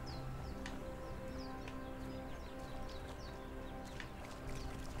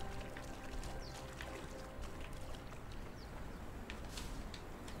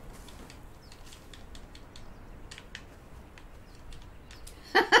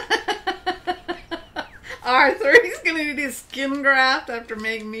 Arthur, he's gonna need his skin graft after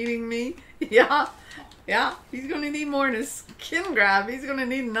meeting me. Yeah, yeah, he's gonna need more than his skin graft. He's gonna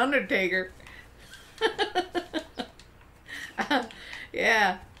need an undertaker.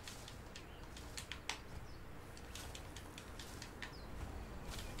 Yeah.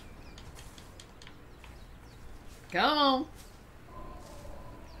 Come on.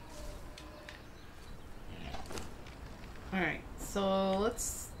 All right, so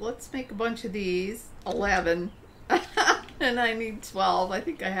let's make a bunch of these. 11. And I need 12. I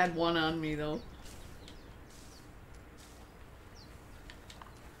think I had one on me though.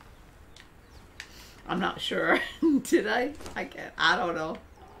 I'm not sure. Did I? I don't know.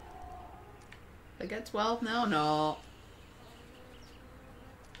 I got 12 now? No.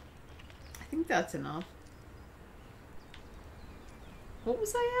 think that's enough. What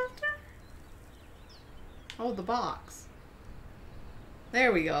was I after? Oh, the box.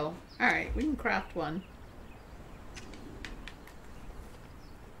 There we go. Alright, we can craft one.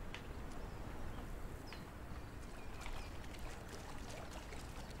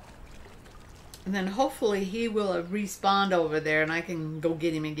 And then hopefully he will have respawned over there and I can go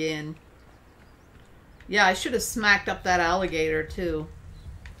get him again. Yeah, I should have smacked up that alligator too.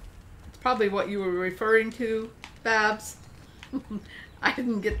 It's probably what you were referring to, Babs. I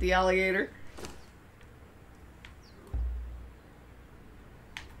didn't get the alligator.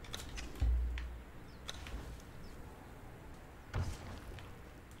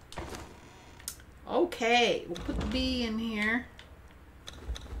 Okay, we'll put the bee in here.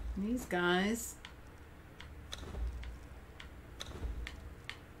 And these guys.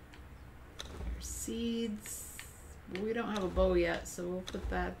 There's seeds. We don't have a bow yet, so we'll put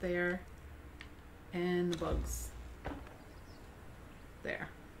that there. And the bugs. There.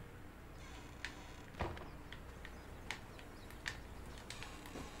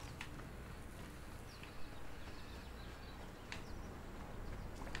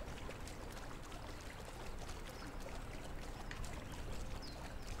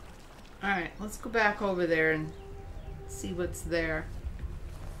 Alright, let's go back over there and see what's there.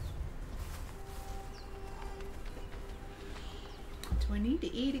 Do I need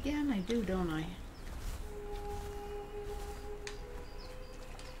to eat again? I do, don't I?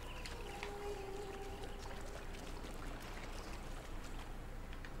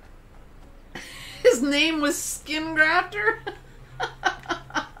 His name was Skin Grafter?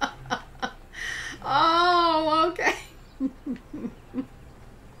 Oh, okay.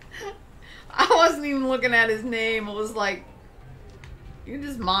 I wasn't even looking at his name. It was like, you're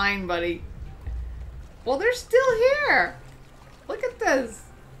just mine, buddy. Well, they're still here. Look at this.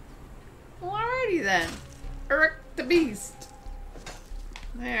 Well, alrighty then. Eric the Beast.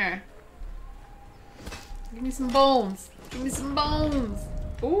 There. Give me some bones. Give me some bones.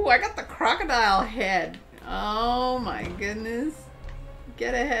 Ooh, I got the crocodile head. Oh my goodness.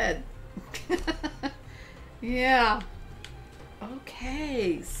 Get ahead. Yeah.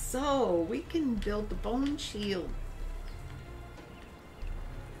 Okay, so we can build the bone shield.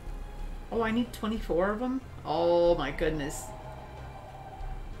 Oh, I need 24 of them? Oh my goodness.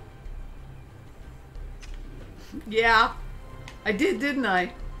 Yeah, I did, didn't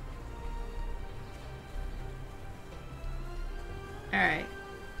I? Alright.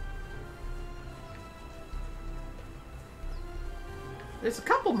 There's a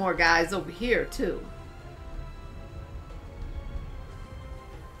couple more guys over here, too.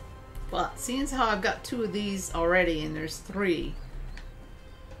 But seeing as how I've got 2 of these already and there's 3.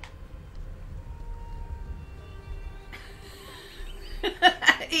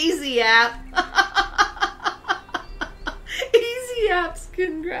 Easy app. Easy app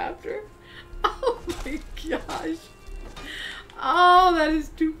Skin Grafter. Oh my gosh. Oh, that is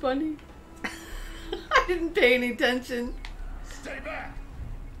too funny. I didn't pay any attention. Stay back.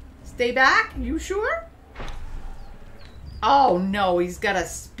 Stay back? You sure? Oh no, he's got a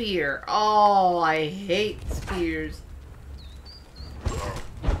spear. Oh, I hate spears.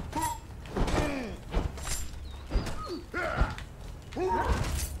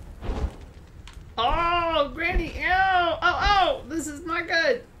 Oh, Granny, ew! Oh, this is not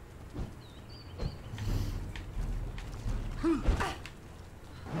good.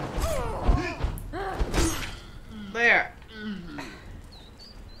 There.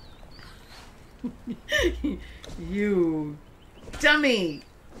 You dummy.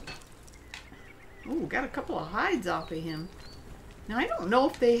 Ooh, got a couple of hides off of him. Now, I don't know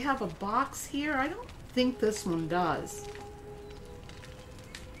if they have a box here. I don't think this one does.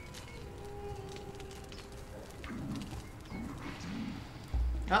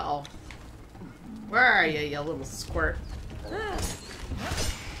 Uh-oh. Where are you, you little squirt?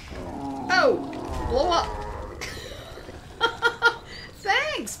 Oh! Blow up!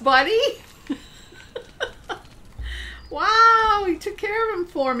 Thanks, buddy! Wow, he took care of him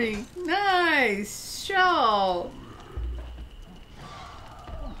for me. Nice show.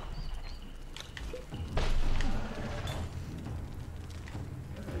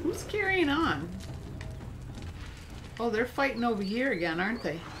 Who's carrying on? Oh, they're fighting over here again, aren't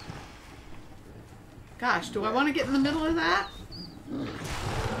they? Gosh, do I want to get in the middle of that?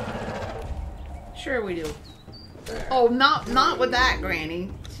 Sure we do. Oh, not with that, Granny.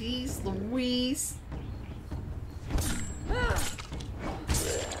 Jeez Louise.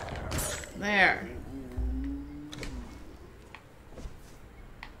 There.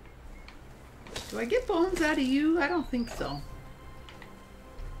 Do I get bones out of you? I don't think so.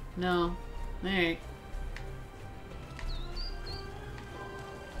 No. Alright.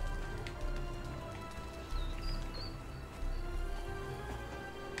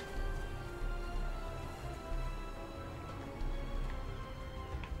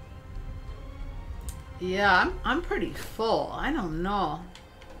 Yeah, I'm pretty full. I don't know.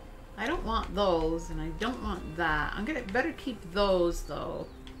 I don't want those, and I don't want that. I'm gonna better keep those though.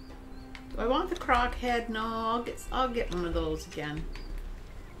 Do I want the croc head? No, I'll get one of those again.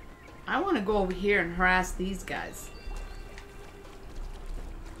 I want to go over here and harass these guys.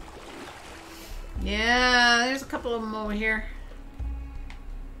 Yeah, there's a couple of them over here.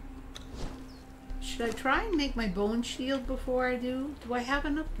 Should I try and make my bone shield before I do? Do I have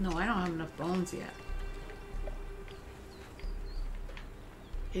enough? No, I don't have enough bones yet.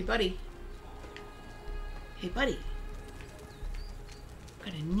 Hey, buddy. Hey, buddy.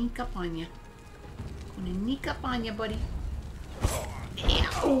 I'm gonna sneak up on you. I'm gonna sneak up on you, buddy. Yeah.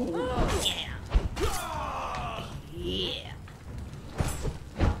 Oh, yeah. Yeah.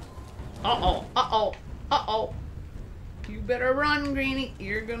 Uh-oh. Uh-oh. Uh-oh. You better run, Greenie.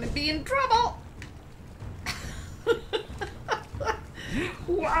 You're gonna be in trouble.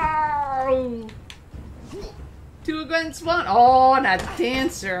 Wow. 2 against 1. Oh, and a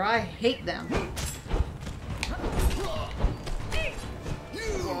dancer. I hate them.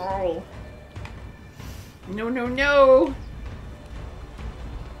 Oh. No, no, no.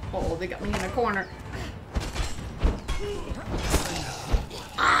 Oh, they got me in a corner.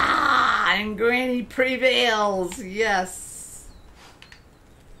 Ah, and Granny prevails. Yes.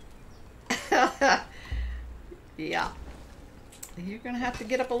 Yeah. You're going to have to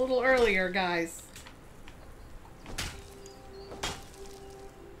get up a little earlier, guys.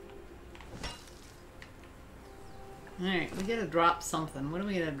 Alright, we gotta drop something. What are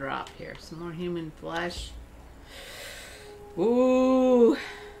we gonna drop here? Some more human flesh. Ooh.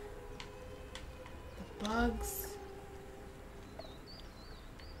 The bugs.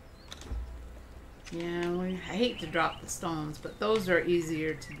 Yeah, I hate to drop the stones, but those are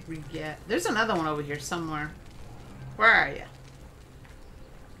easier to re-get. There's another one over here somewhere. Where are you?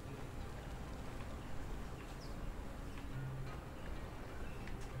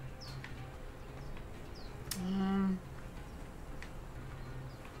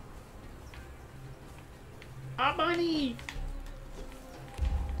 Ah, bunny!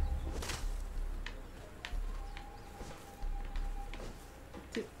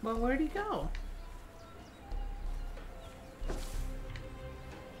 Well, where'd he go?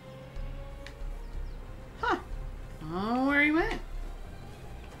 Huh. Oh, where he went.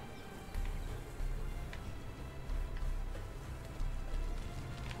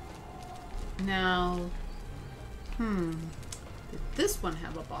 Now, did this one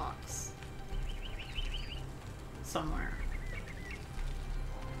have a box? Somewhere.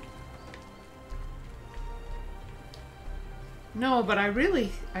 No, but I really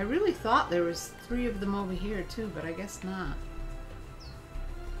thought there was 3 of them over here too, but I guess not.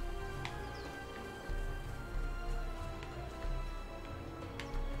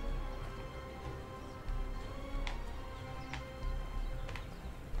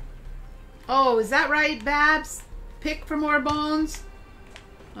 Oh, is that right, Babs? Pick for more bones?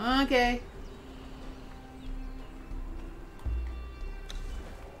 Okay.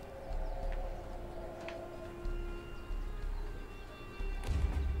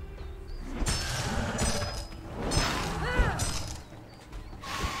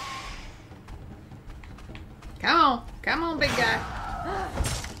 Come on, big guy.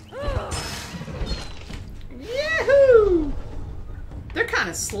 Yahoo! They're kind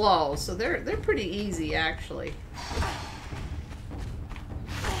of slow, so they're pretty easy actually.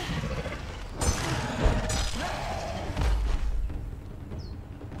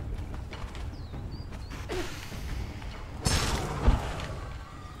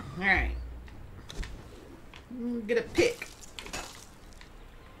 All right. Get a pick.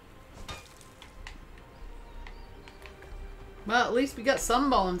 Well, at least we got some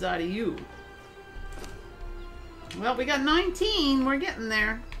bones out of you. Well, we got 19. We're getting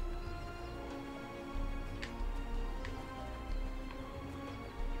there.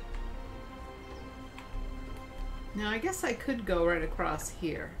 Now, I guess I could go right across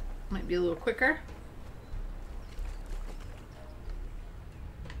here. Might be a little quicker.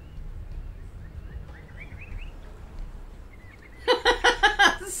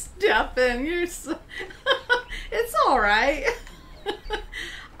 Stefan, you're so... It's all right.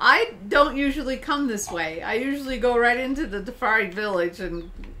 I don't usually come this way. I usually go right into the Defari village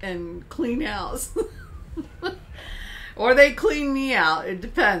and clean house. Or they clean me out. It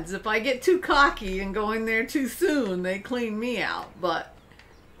depends. If I get too cocky and go in there too soon, they clean me out. But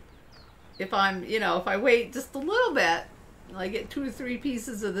if I'm, you know, if I wait just a little bit, I get 2 or 3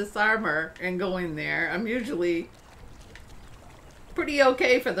 pieces of this armor and go in there, I'm usually pretty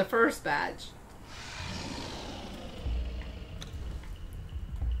okay for the first batch.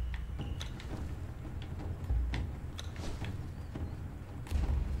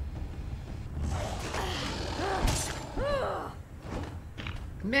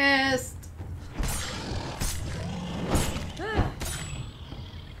 Missed.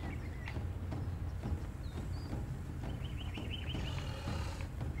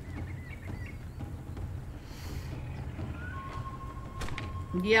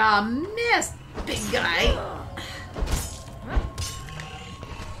 Yeah, missed, big guy.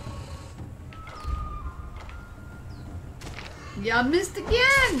 Yeah, missed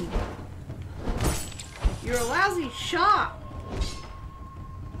again. You're a lousy shot.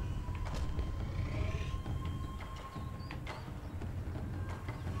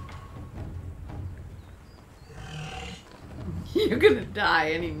 You're gonna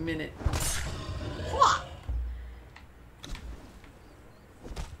die any minute. What?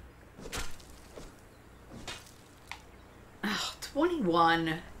 Oh,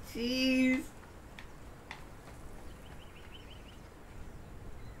 21. Jeez.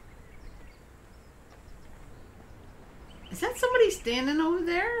 Is that somebody standing over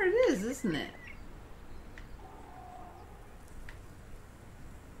there? It is, isn't it?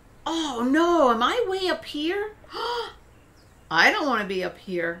 Oh no, am I way up here? I don't want to be up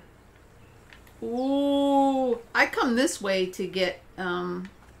here. Ooh, I come this way to get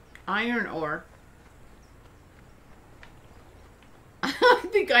iron ore. I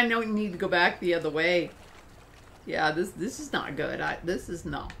think I know need to go back the other way. Yeah, this is not good. This is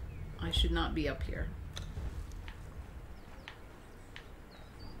no. I should not be up here.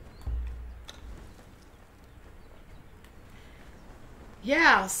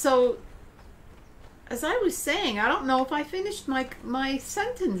 Yeah, so as I was saying, I don't know if I finished my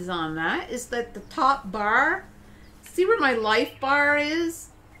sentence on that. Is that the top bar? See where my life bar is?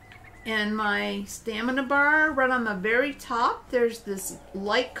 And my stamina bar? Right on the very top, there's this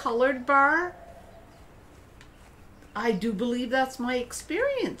light colored bar. I do believe that's my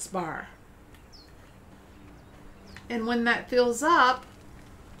experience bar. And when that fills up,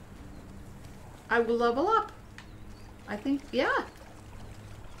 I will level up. I think, yeah.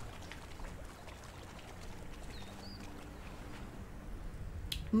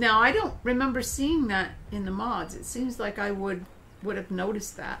 Now, I don't remember seeing that in the mods. It seems like I would have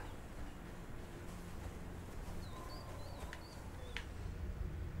noticed that.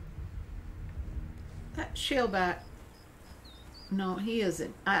 That shaleback. No, he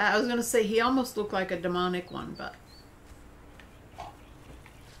isn't. I was going to say he almost looked like a demonic one, but...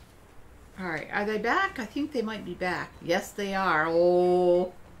 Alright, are they back? I think they might be back. Yes, they are.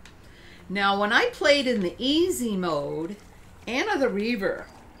 Oh. Now, when I played in the easy mode, Anna the Reaver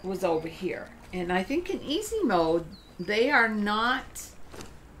was over here. And I think in easy mode, they are not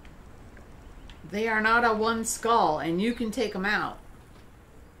a one skull, and you can take them out.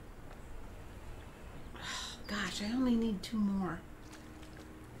 Oh, gosh, I only need 2 more.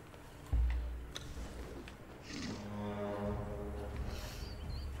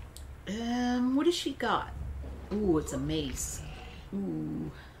 What has she got? Ooh, it's a mace.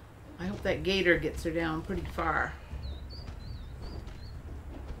 Ooh, I hope that gator gets her down pretty far.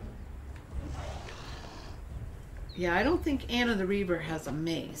 Yeah, I don't think Anna the Reaver has a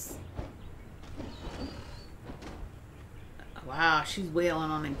mace. Wow, she's wailing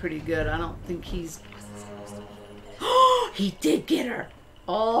on him pretty good. I don't think he's... Oh, he did get her.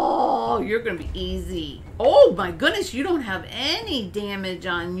 Oh, you're going to be easy. Oh, my goodness, you don't have any damage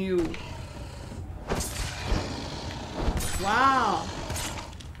on you. Wow.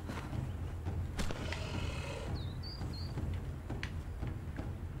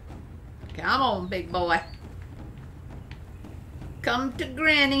 Come on, big boy. Come to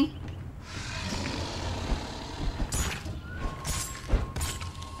Granny.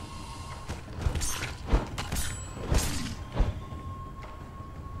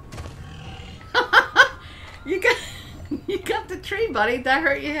 You got the tree, buddy. Did that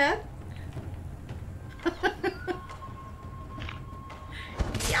hurt your head?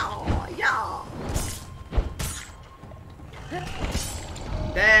 Yaw, yaw.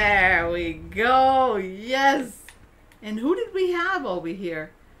 There we go. Yes. And who did we have over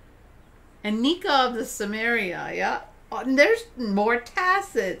here? And Nika of the Samaria, yeah. Oh, and there's more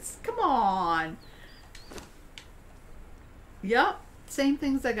tassets. Come on. Yep, same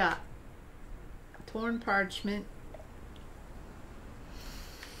things I got. Torn parchment.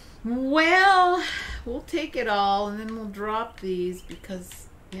 Well, we'll take it all and then we'll drop these because,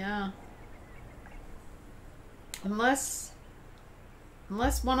 yeah. Unless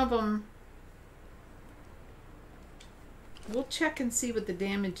one of them... We'll check and see what the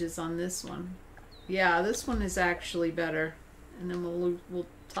damage is on this one. Yeah, this one is actually better. And then we'll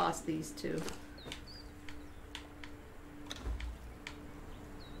toss these two.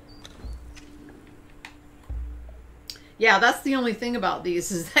 Yeah, that's the only thing about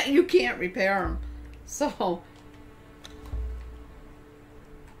these is that you can't repair them. So...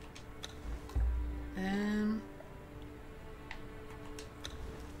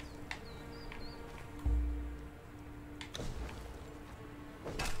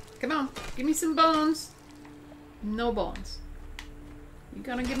 Come on, give me some bones. No bones. You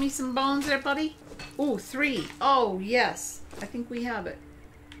gonna give me some bones there, buddy? Oh, 3. Oh, yes. I think we have it.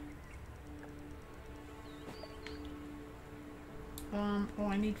 Oh,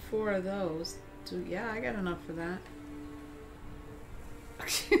 I need 4 of those. So, yeah, I got enough for that.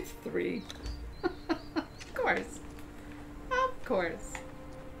 3. Of course. Of course.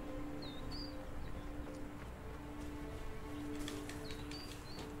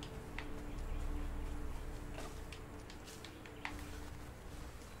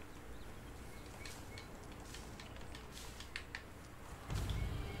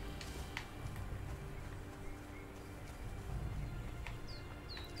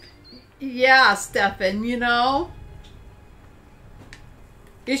 Yeah, Stefan, you know.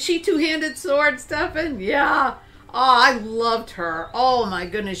 Is she two-handed sword, Stefan? Yeah. Oh, I loved her. Oh my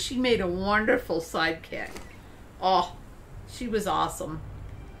goodness, she made a wonderful sidekick. Oh, she was awesome.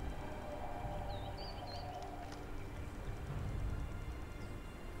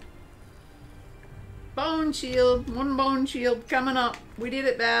 Bone shield. 1 bone shield coming up. We did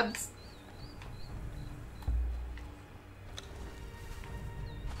it, Babs.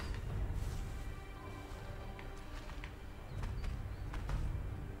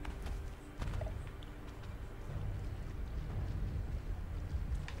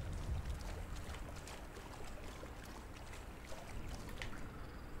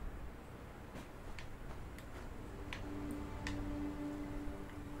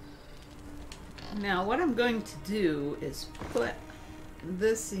 Now what I'm going to do is put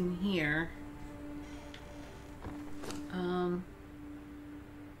this in here.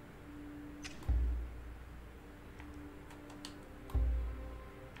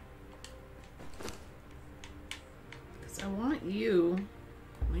 Because I want you,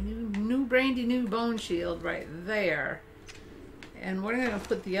 my new brandy new bone shield right there. And we're going to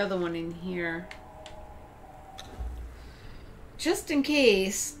put the other one in here. Just in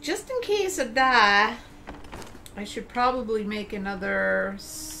case I die, I should probably make another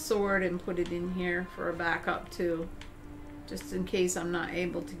sword and put it in here for a backup too. Just in case I'm not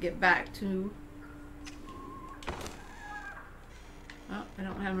able to get back to... Oh, I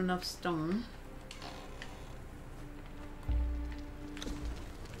don't have enough stone.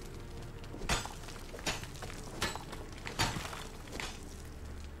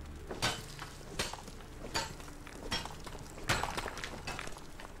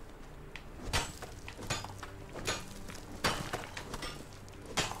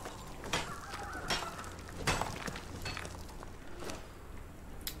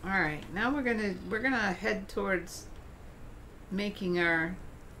 Alright, now we're gonna head towards making our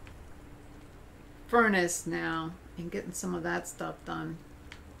furnace now and getting some of that stuff done.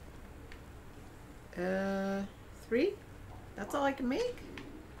 3? That's all I can make?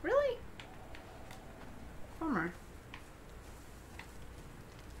 Really? Bummer.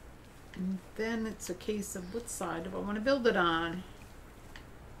 And then it's a case of what side do I want to build it on?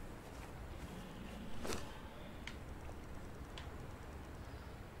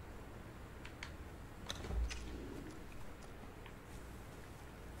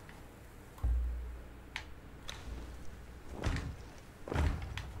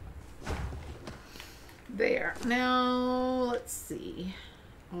 There. Now, let's see.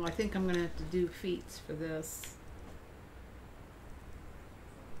 Oh, I think I'm going to have to do feats for this.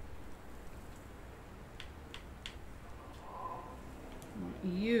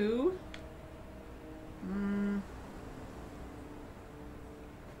 You.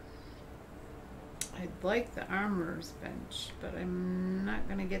 I'd like the armorer's bench, but I'm not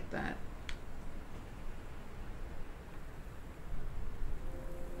going to get that.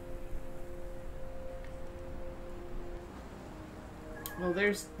 Well,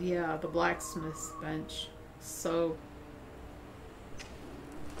 there's, yeah, the blacksmith's bench. So,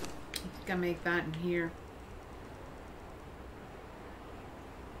 I think I make that in here.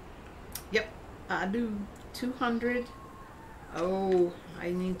 Yep, I do 200. Oh, I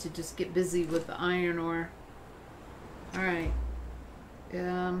need to just get busy with the iron ore. Alright.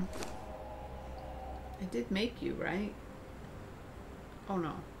 I did make you, right? Oh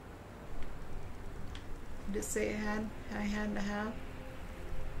no. Did it say I had to have?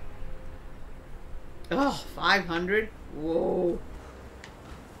 Oh, 500? Whoa.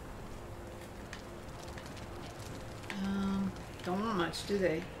 Don't want much, do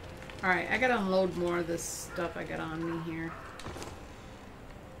they? Alright, I gotta unload more of this stuff I got on me here.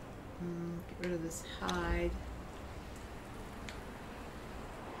 Get rid of this hide.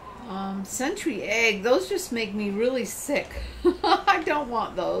 Sentry egg. Those just make me really sick. I don't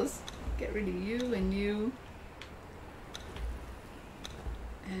want those. Get rid of you and you.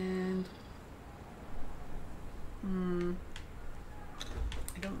 And... I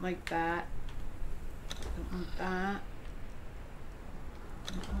don't like that. Don't want that.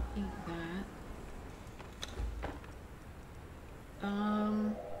 I don't eat that.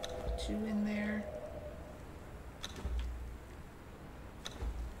 Put you in there.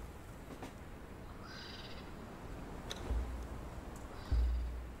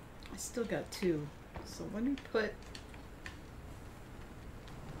 I still got 2. So let me put...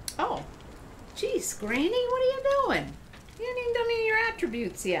 Oh! Geez, Granny, what are you doing? You haven't even done any of your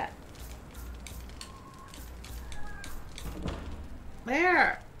attributes yet.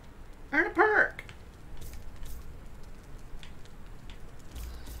 There! Earn a perk!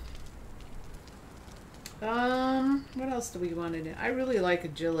 What else do we want to do? I really like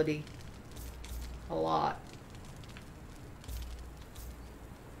agility. A lot.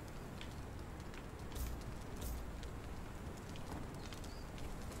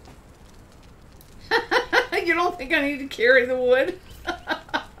 You don't think I need to carry the wood?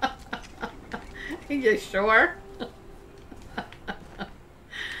 You sure?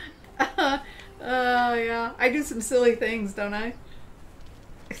 Yeah. I do some silly things, don't I?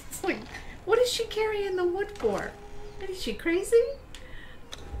 It's like, what is she carrying the wood for? Is she crazy?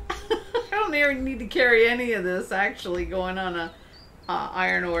 I don't even need to carry any of this, actually, going on a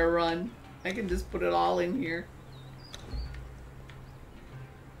iron ore run. I can just put it all in here.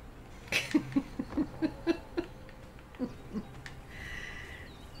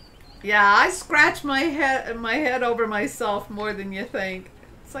 Yeah, I scratch my head over myself more than you think.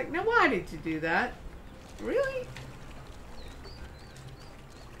 It's like, now why did you do that? Really?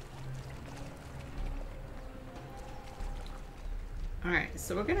 Alright,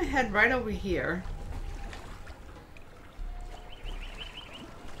 so we're gonna head right over here.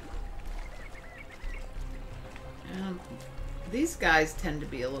 These guys tend to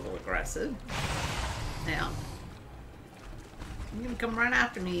be a little aggressive. Now, you're gonna come right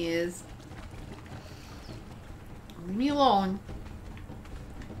after me is... Leave me alone.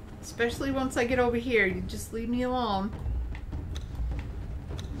 Especially once I get over here, you just leave me alone.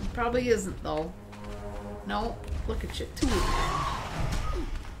 It probably isn't though. No, look at you, 2 of you.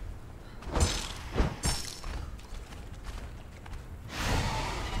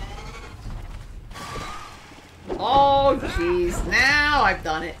 Oh jeez, now I've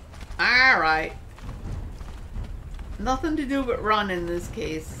done it. Alright. Nothing to do but run in this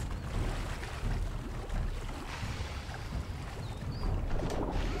case.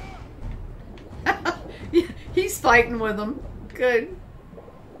 He's fighting with them. Good.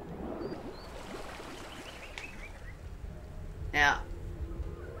 Yeah.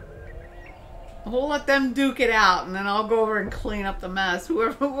 We'll let them duke it out, and then I'll go over and clean up the mess.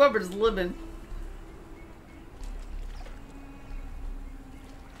 Whoever's living.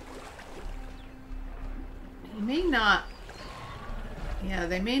 He may not... Yeah,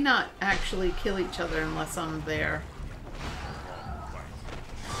 they may not actually kill each other unless I'm there.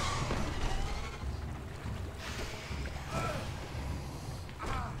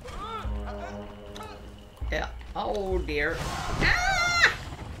 Yeah. Oh dear. Ah!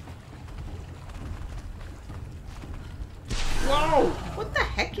 Whoa! What the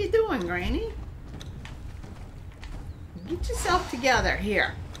heck you doing, Granny? Get yourself together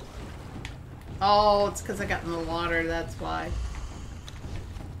here. Oh, it's because I got in the water, that's why.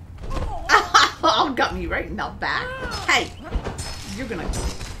 Oh, got me right in the back. Hey! You're gonna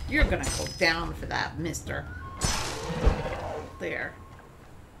go down for that, mister. There.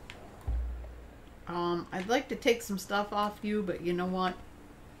 I'd like to take some stuff off you, but you know what?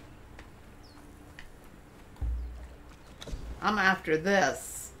 I'm after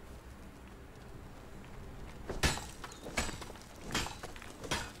this.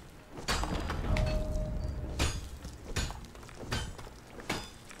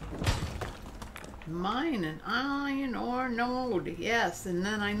 Mine an iron ore node. Yes, and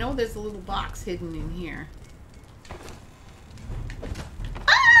then I know there's a little box hidden in here.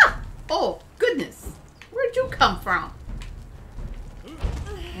 Ah! Oh, goodness. Where'd you come from?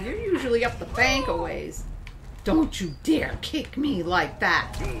 You're usually up the bank a ways. Don't you dare kick me like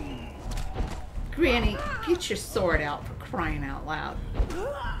that. Granny, get your sword out for crying out loud.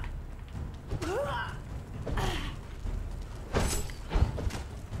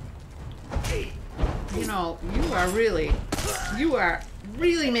 You know, you are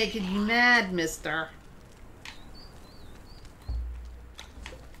really making me mad, mister.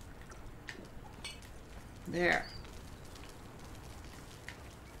 There.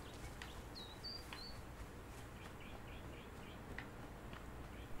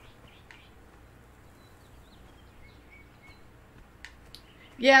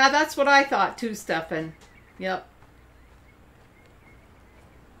 Yeah, that's what I thought too, Stefan. Yep.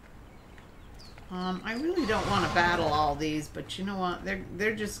 I really don't want to battle all these, but you know what?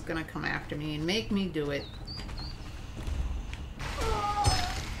 They're just gonna come after me and make me do it.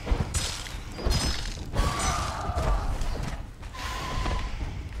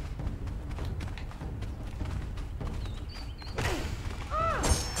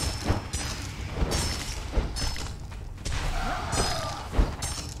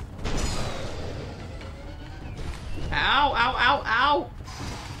 Ow, ow, ow, ow!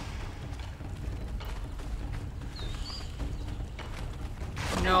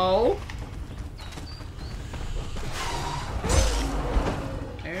 No.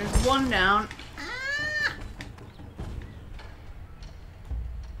 There's one down. Ah.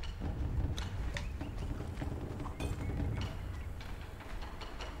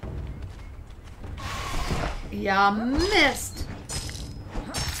 Ya missed.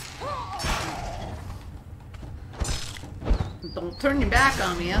 Don't turn your back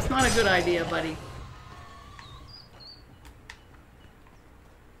on me. That's not a good idea, buddy.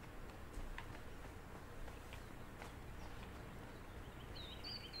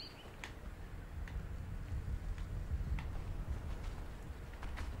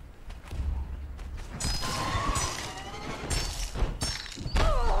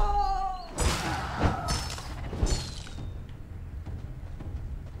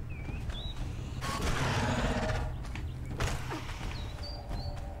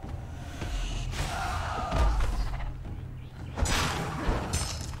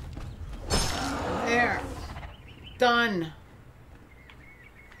 Done.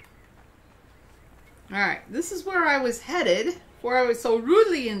 Alright, this is where I was headed before I was so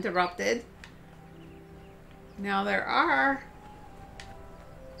rudely interrupted. Now there are,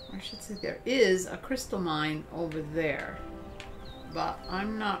 or I should say there is a crystal mine over there, but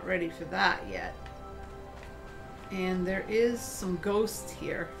I'm not ready for that yet. And there is some ghosts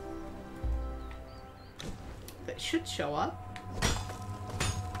here that should show up.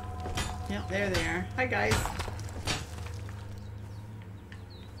 Yep, there they are. Hi guys.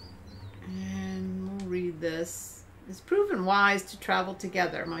 Read this. It's proven wise to travel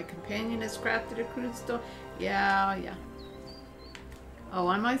together. My companion has crafted a crude stone. Yeah. Oh,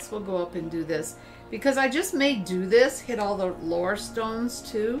 I might as well go up and do this. Because I just may do this, hit all the lore stones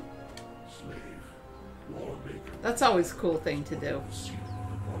too. Slave, lawmaker. That's always a cool thing to do. Seal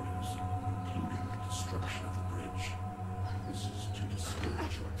the borders, including the destruction of the bridge. This is to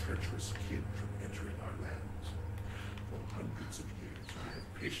discourage your treacherous kin from entering our lands. For hundreds of years, we have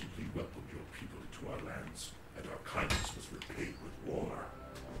patiently welcomed your people to our lands, and our kindness was repaid with war.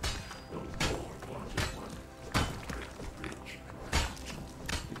 No more wanted one. Break the bridge and rise to.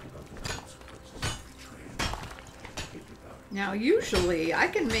 Think about the consequences of betrayal. Think about it. Now, usually, I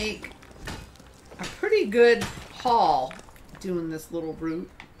can make a pretty good haul doing this little route.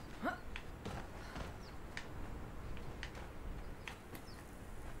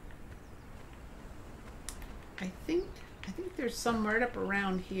 I think there's some right up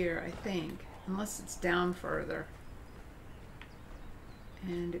around here, I think. Unless it's down further.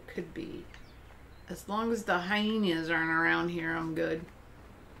 And it could be. As long as the hyenas aren't around here, I'm good.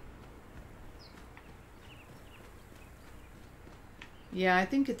 Yeah, I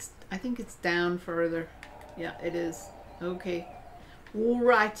think it's down further. Yeah, it is. Okay.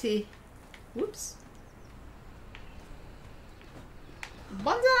 Alrighty. Whoops.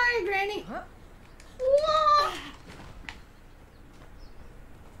 Bonsai, Granny! Huh? Whoa!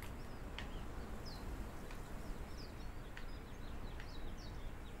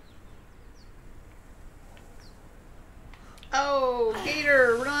 Oh,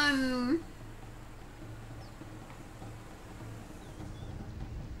 Gator, run!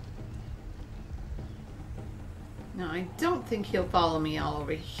 No, I don't think he'll follow me all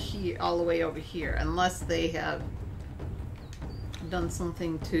the way over here, unless they have done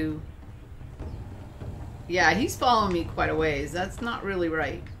something to... Yeah, he's following me quite a ways. That's not really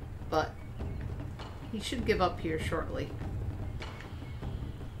right, but he should give up here shortly.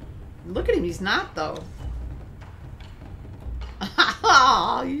 Look at him, he's not though.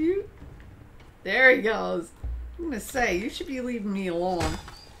 You. There he goes. I'm gonna say, you should be leaving me alone.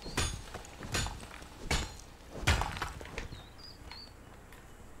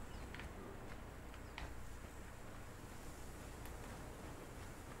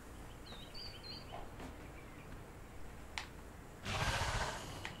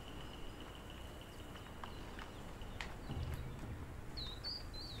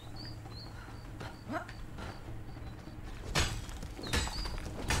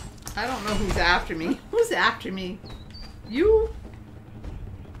 I don't know who's after me. Who's after me? You?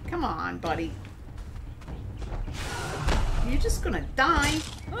 Come on, buddy. You're just gonna die.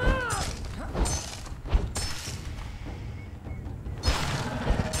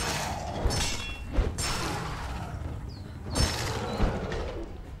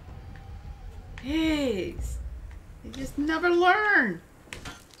 Jeez. You just never learn.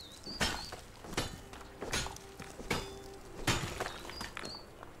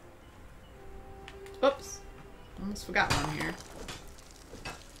 Oops. Almost forgot one here.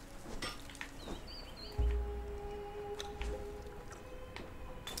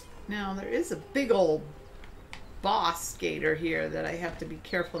 Now, there is a big old boss skater here that I have to be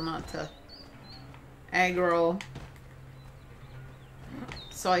careful not to aggro.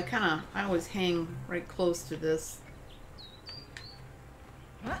 So I always hang right close to this.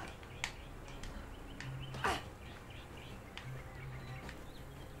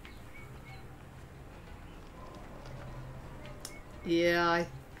 Yeah, I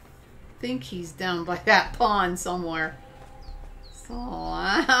think he's down by that pond somewhere. So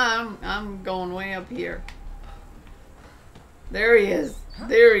I'm going way up here. There he is.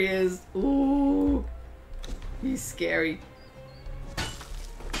 There he is. Ooh. He's scary.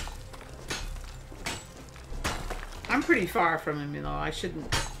 I'm pretty far from him, you know. I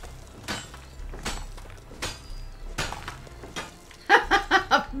shouldn't.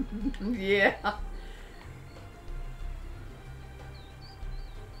 Yeah.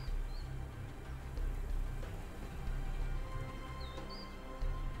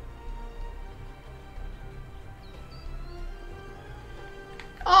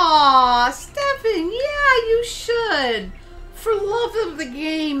 Aw, Stefan, yeah, you should. For love of the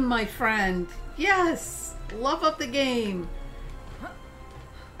game, my friend. Yes, love of the game.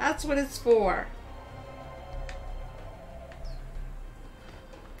 That's what it's for.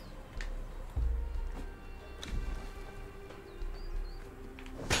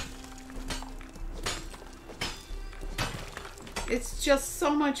 It's just so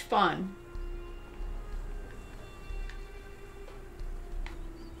much fun.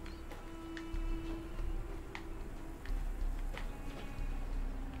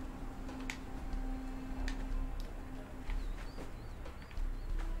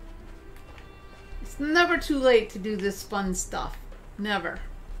 It's never too late to do this fun stuff. Never.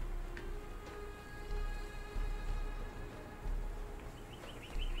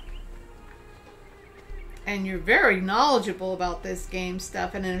 And you're very knowledgeable about this game,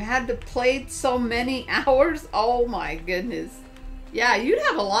 Stefan, and had to play so many hours. Oh my goodness. Yeah, you'd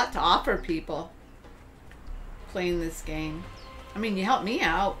have a lot to offer people playing this game. I mean, you helped me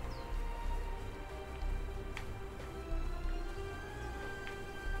out.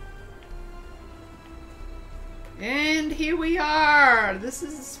 And here we are. This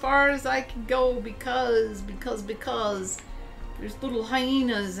is as far as I can go because there's little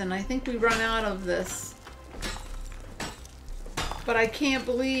hyenas and I think we run out of this. But I can't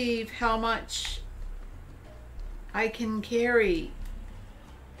believe how much I can carry.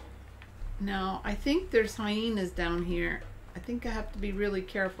 Now, I think there's hyenas down here. I think I have to be really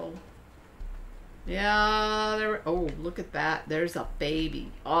careful. Yeah, there. Oh, look at that. There's a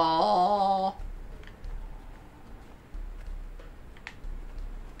baby. Oh.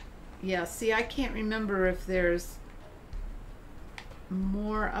 Yeah, see, I can't remember if there's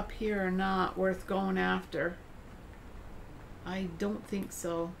more up here or not worth going after. I don't think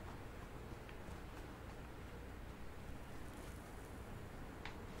so.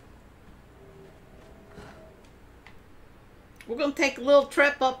 We're going to take a little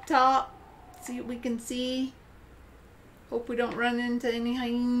trip up top, see what we can see. Hope we don't run into any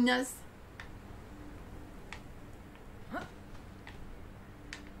hyenas.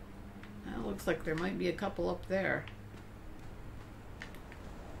 That looks like there might be a couple up there.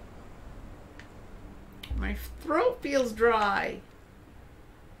 My throat feels dry.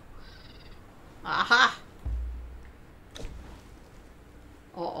 Aha!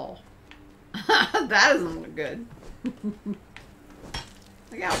 Uh-oh. That doesn't look good.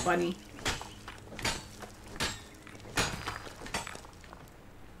 Look out, bunny.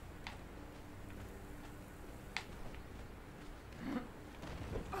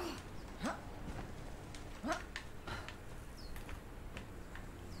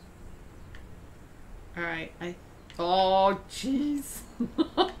 Alright, oh, jeez.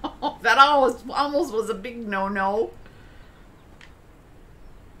 That almost was a big no-no.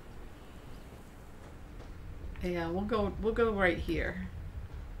 Yeah, we'll go right here.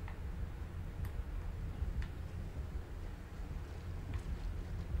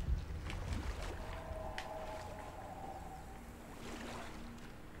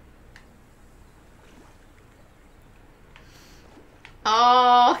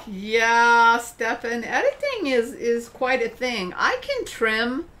 Oh, yeah, Stefan. Editing is quite a thing. I can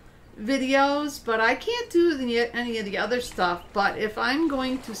trim videos, but I can't do any of the other stuff. But if I'm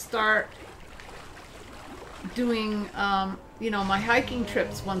going to start doing, you know, my hiking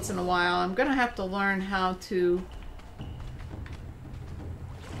trips once in a while, I'm going to have to learn how to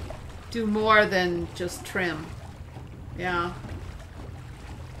do more than just trim. Yeah.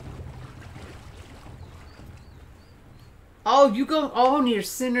 Oh, you go near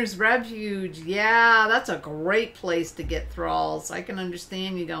Sinner's Refuge. Yeah, that's a great place to get thralls. I can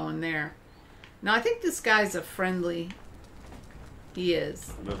understand you going there. Now, I think this guy's a friendly. He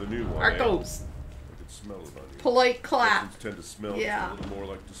is. Another new one. Arcos. I can smell it on you. Polite clap. Russians tend to smell Yeah. a little more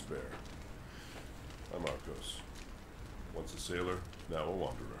like despair. I'm Arcos. Once a sailor, now a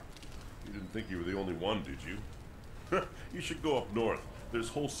wanderer. You didn't think you were the only one, did you? You should go up north. There's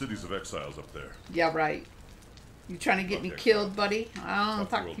whole cities of exiles up there. Yeah, right. You trying to get me killed, buddy? I don't Tough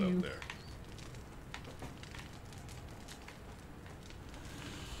talk world to you. out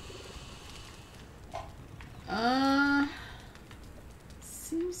there.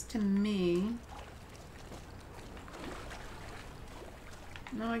 Seems to me.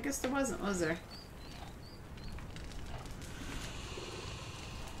 No, I guess there wasn't, was there?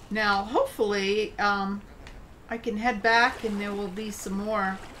 Now, hopefully, I can head back and there will be some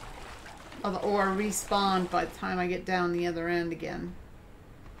more of the ore respawn by the time I get down the other end again.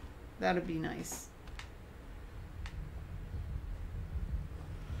 That'd be nice.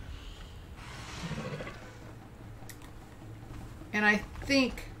 And I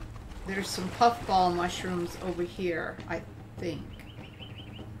think there's some puffball mushrooms over here, I think.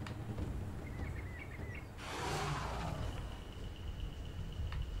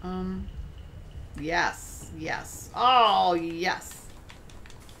 Yes, yes. Oh, yes.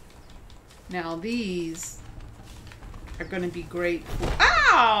 Now these are going to be great for...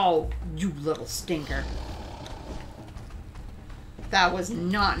 Ow! You little stinker. That was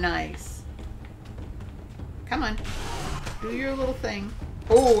not nice. Come on. Do your little thing.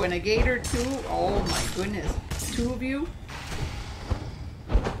 Oh, and a gator too. Oh my goodness. Two of you.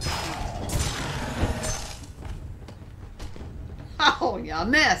 Oh, you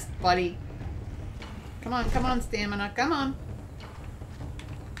missed, buddy. Come on, stamina. Come on.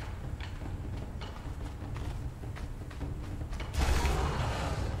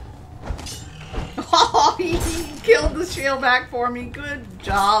 Oh, he killed the shield back for me. Good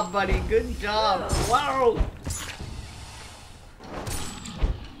job, buddy. Good job. Wow.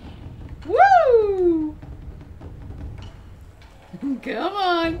 Woo! Come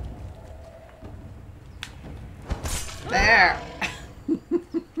on. There.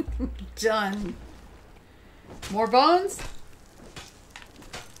 Done. More bones?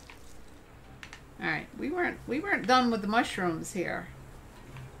 Alright, we weren't done with the mushrooms here.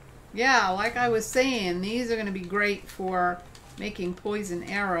 Yeah, like I was saying, these are going to be great for making poison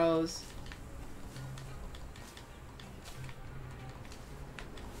arrows.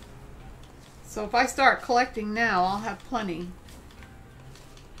 So if I start collecting now, I'll have plenty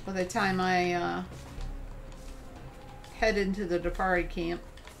by the time I head into the Dafari camp.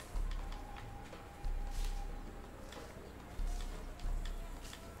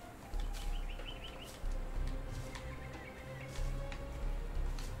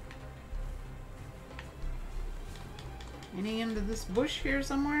 Any end of this bush here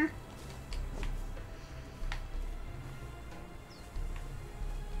somewhere?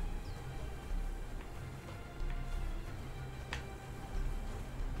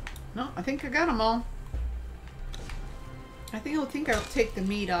 No, I think I got them all. I think I'll take the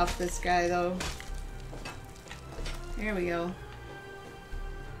meat off this guy though. There we go.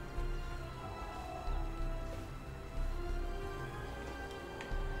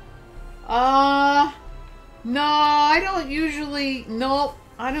 No, I don't usually, nope,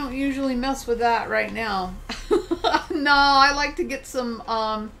 I don't usually mess with that right now. No, I like to get some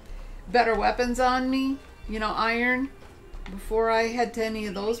better weapons on me, you know, iron, before I head to any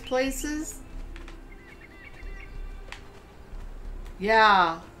of those places.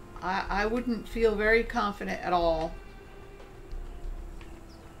 Yeah, I wouldn't feel very confident at all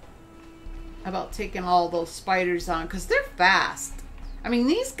about taking all those spiders on, because they're fast. I mean,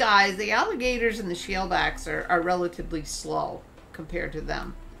 these guys, the alligators and the shellbacks are relatively slow compared to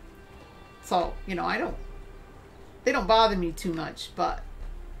them. So, you know, they don't bother me too much, but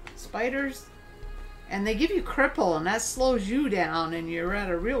spiders, and they give you cripple, and that slows you down, and you're at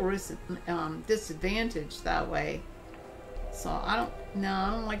a real disadvantage that way. So I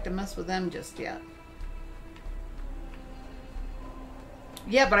don't like to mess with them just yet.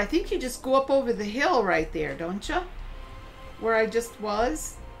 Yeah, but I think you just go up over the hill right there, don't you? Where I just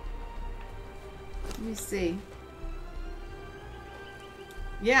was. Let me see.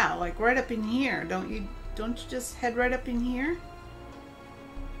 Yeah, like right up in here. Don't you just head right up in here?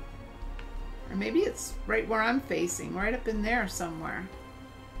 Or maybe it's right where I'm facing, right up in there somewhere.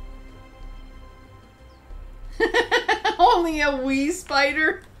 Only a wee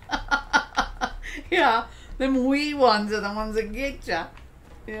spider? Yeah, them wee ones are the ones that get ya.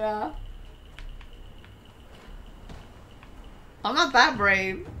 Yeah. I'm not that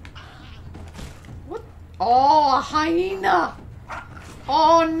brave. What? Oh, a hyena.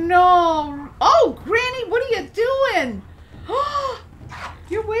 Oh, no. Oh, Granny, what are you doing? Oh,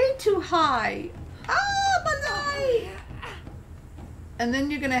 you're way too high. Oh, my eye. And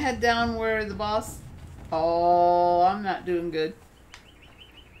then you're going to head down where the boss... Oh, I'm not doing good.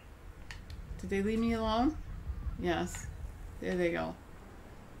 Did they leave me alone? Yes. There they go.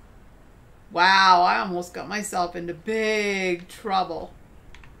 Wow, I almost got myself into big trouble.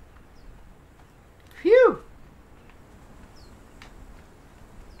 Phew.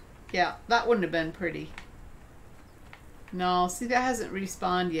 Yeah, that wouldn't have been pretty. No, see, that hasn't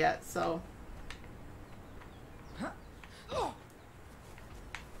respawned yet, so...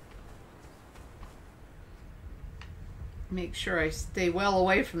 Make sure I stay well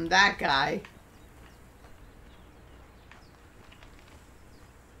away from that guy.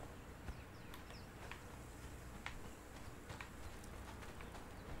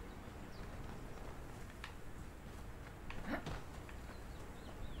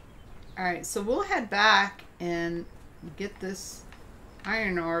 Alright, so we'll head back and get this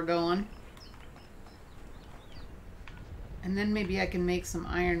iron ore going. And then maybe I can make some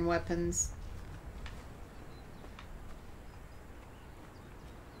iron weapons.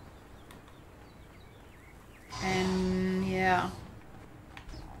 And yeah.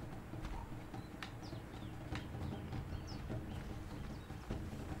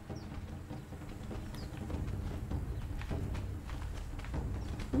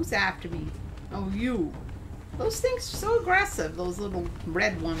 Who's after me? Oh, you. Those things are so aggressive, those little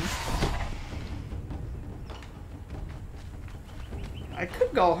red ones. I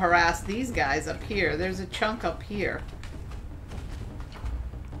could go harass these guys up here. There's a chunk up here.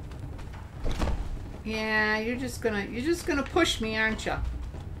 Yeah, you're just gonna push me, aren't you?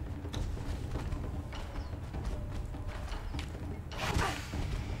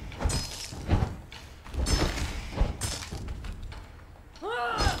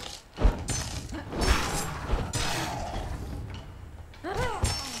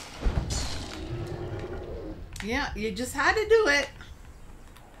 Yeah, you just had to do it.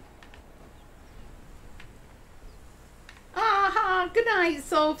 Good night,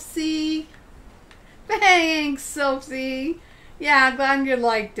 Sophie. Thanks, Sophie. Yeah, glad you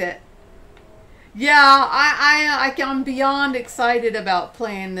liked it. Yeah, I'm beyond excited about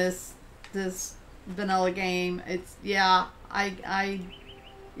playing this vanilla game. It's I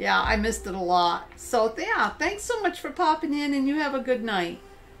missed it a lot. So yeah, thanks so much for popping in, and you have a good night.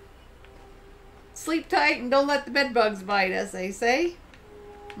 Sleep tight and don't let the bed bugs bite, as they say.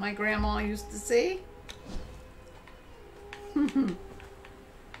 My grandma used to say.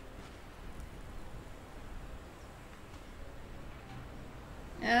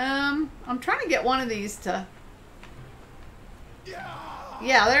 I'm trying to get one of these to...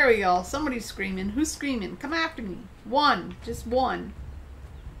 Yeah, there we go. Somebody's screaming. Who's screaming? Come after me. One. Just one.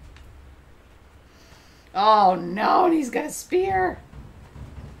 Oh, no. And he's got a spear.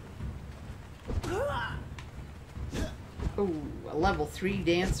 Ooh, a level 3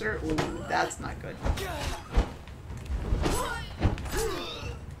 dancer. Ooh, that's not good.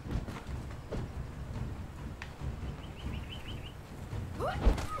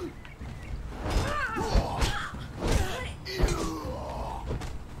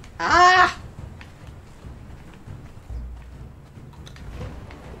 Ah!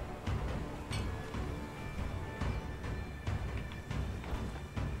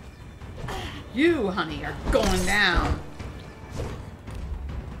 You, honey, are going down.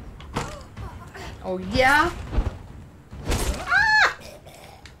 Oh, yeah?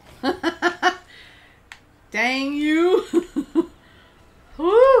 Ah! Dang you.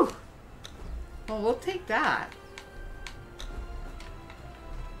 Whew. Well, we'll take that.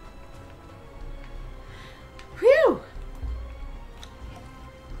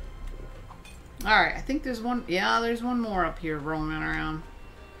 Alright, I think there's one. Yeah, there's one more up here roaming around.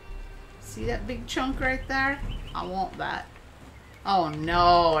 See that big chunk right there? I want that. Oh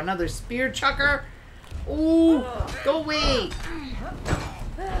no, another spear chucker? Ooh, go away.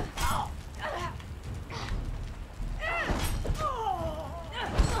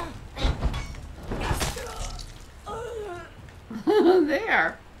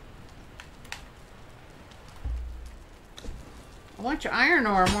 There. I want your iron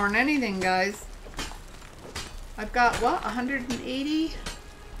ore more than anything, guys. I've got, what, 180?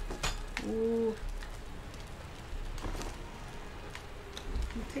 Ooh.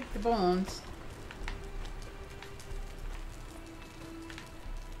 I'll take the bones.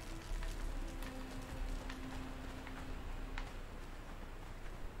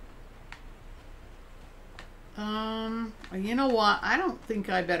 You know what? I don't think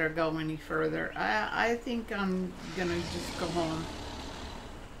I better go any further. I think I'm gonna just go home.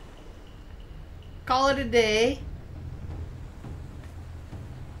 Call it a day.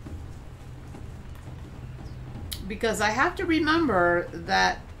 Because I have to remember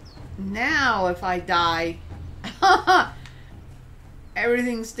that now if I die,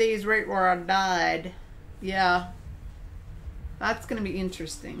 everything stays right where I died. Yeah. That's gonna be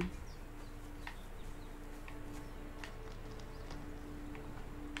interesting.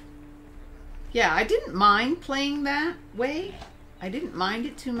 Yeah, I didn't mind playing that way. I didn't mind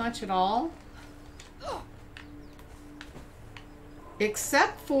it too much at all.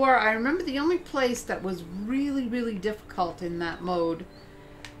 Except for, I remember the only place that was really, really difficult in that mode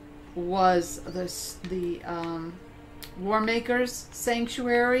was the Warmaker's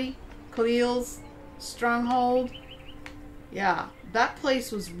Sanctuary, Khalil's Stronghold. Yeah, that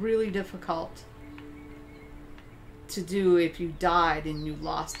place was really difficult to do if you died and you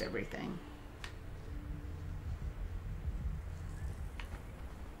lost everything.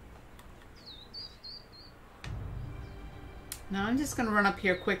 Now I'm just going to run up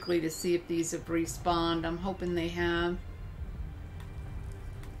here quickly to see if these have respawned. I'm hoping they have.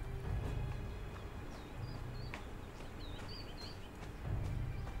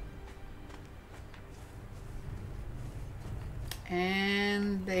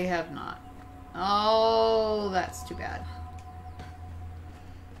 And they have not. Oh, that's too bad.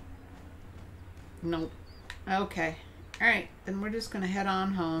 Nope. Okay. Alright, then we're just going to head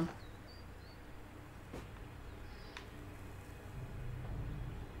on home.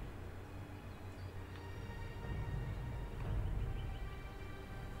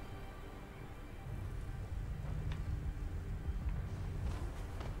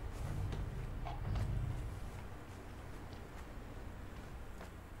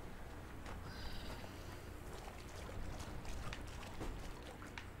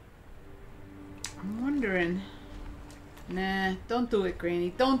 I'm wondering. Nah, don't do it,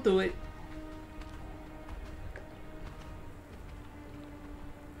 Granny. Don't do it.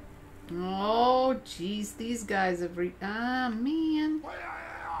 Oh, jeez. These guys have ah, man.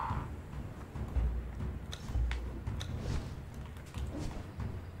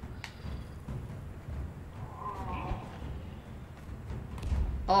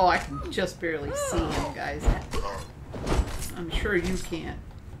 Oh, I can just barely see him, guys. I'm sure you can't.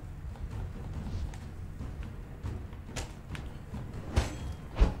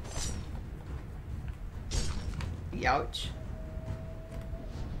 Ouch.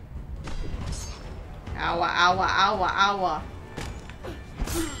 Owa, owa, owa, owa.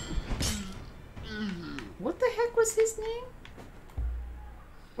 What the heck was his name?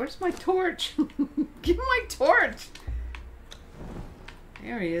 Where's my torch? Give me my torch!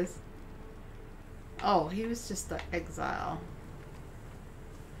 There he is. Oh, he was just the exile.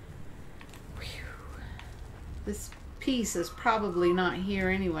 Whew. This piece is probably not here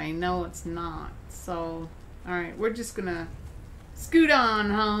anyway. No, it's not. So... Alright, we're just gonna scoot on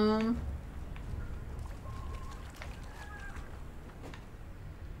home.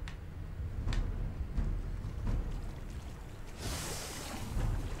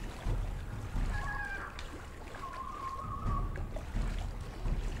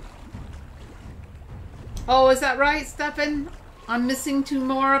 Oh, is that right, Stefan? I'm missing two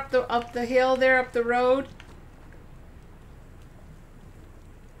more up the hill there, up the road.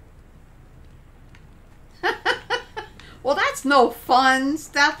 Well, that's no fun,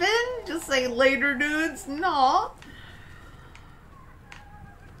 Stefan. Just say later, dudes. No.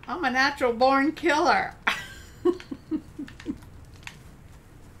 I'm a natural born killer.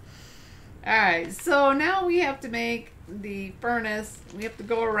 Alright, so now we have to make the furnace. We have to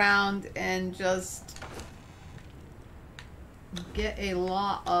go around and just get a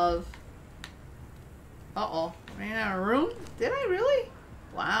lot of... Uh-oh. Ran out of room? Did I really?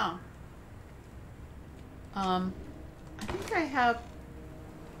 Wow. I think I have...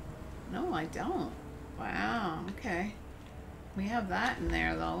 No, I don't. Wow, okay. We have that in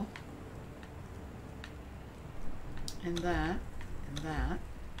there, though. And that. And that.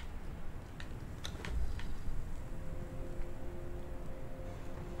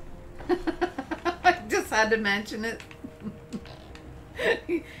 I just had to mention it.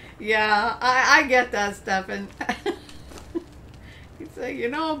 Yeah, I get that, Stefan. You say, you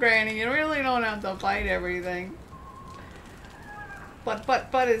know, Granny, you really don't have to fight everything. But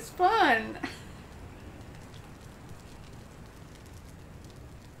it's fun.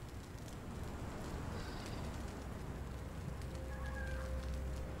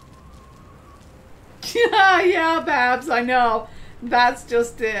 Yeah, Babs, I know. That's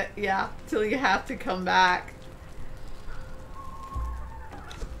just it. Yeah, till you have to come back.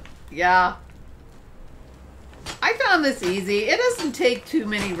 Yeah. I found this easy. It doesn't take too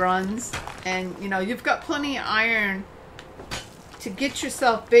many runs. And, you know, you've got plenty of iron to get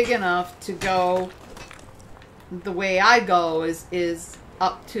yourself big enough to go the way I go is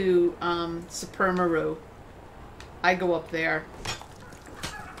up to Supermaru. I go up there.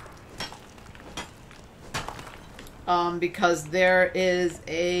 Because there is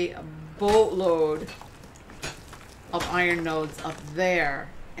a boatload of iron nodes up there.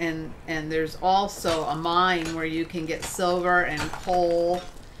 And there's also a mine where you can get silver and coal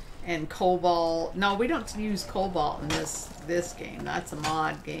and cobalt. No, we don't use cobalt in this game. That's a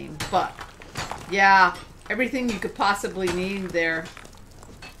mod game. But yeah, everything you could possibly need there.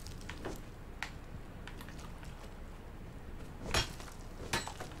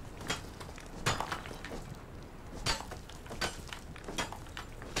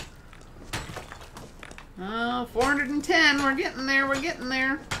 Oh, 410. We're getting there. We're getting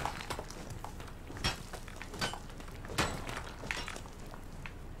there.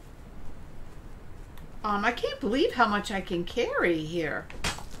 I can't believe how much I can carry here.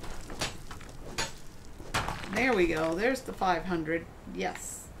 There we go. There's the 500.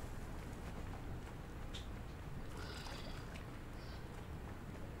 Yes.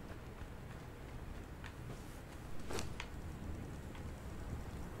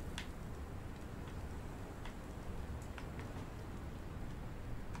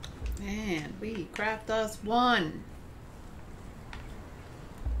 And we craft us one.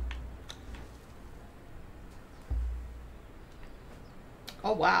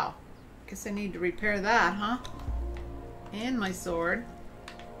 Oh, wow. Guess I need to repair that, huh? And my sword.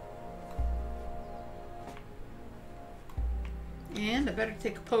 And I better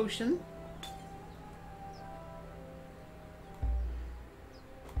take a potion.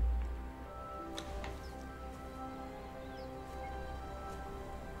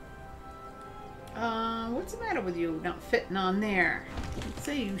 What's the matter with you not fitting on there? I'd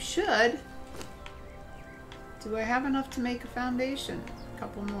say you should. Do I have enough to make a foundation? A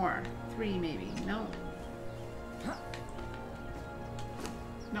couple more. 3 maybe. No.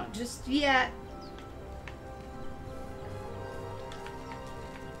 Not just yet.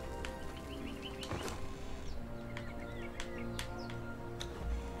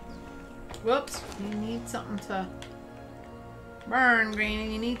 Whoops. You need something to burn,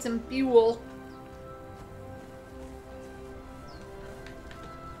 Granny. You need some fuel.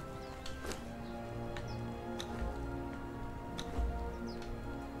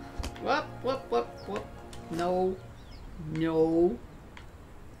 Whoop, whoop, whoop, whoop. No. No.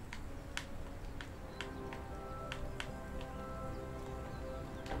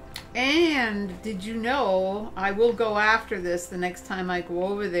 And did you know, I will go after this the next time I go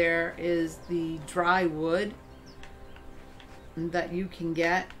over there, is the dry wood that you can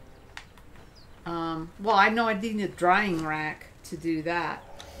get. Well, I know I need a drying rack to do that.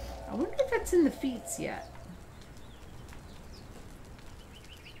 I wonder if that's in the feats yet.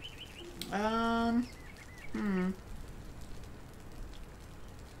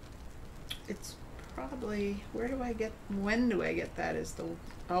 It's probably, where do I get, when do I get that is the,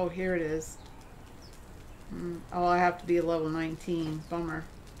 oh, here it is. Oh, I have to be a level 19. Bummer.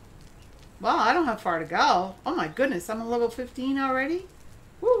 Well, I don't have far to go. Oh my goodness, I'm a level 15 already?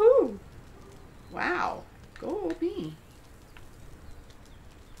 Woohoo! Wow. Go me.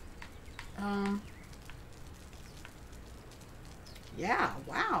 Yeah,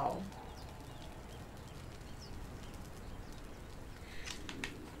 wow.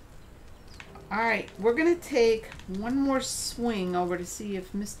 Alright, we're going to take one more swing over to see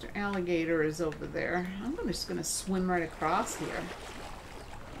if Mr. Alligator is over there. I'm just going to swim right across here.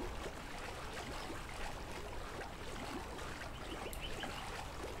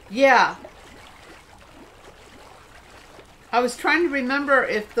 Yeah. I was trying to remember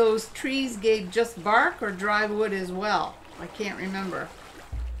if those trees gave just bark or dry wood as well. I can't remember.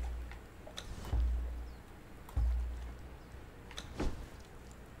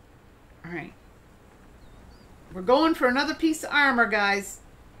 Alright. We're going for another piece of armor, guys.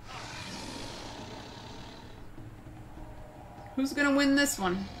 Who's gonna win this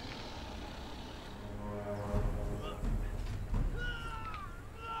one?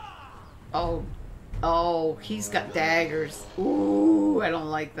 Oh. Oh, he's got daggers. Ooh, I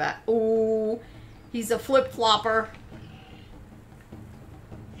don't like that. Ooh, he's a flip-flopper.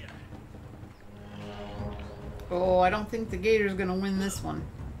 Oh, I don't think the gator's gonna win this one.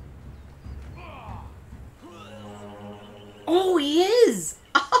 Oh, he is!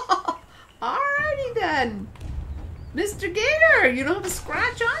 Alrighty then. Mr. Gator, you don't have a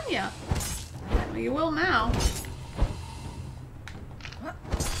scratch on you. Well, you will now.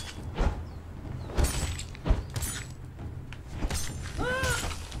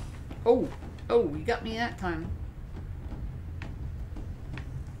 Oh, oh, you got me that time.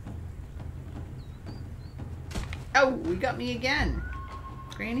 Oh, you got me again.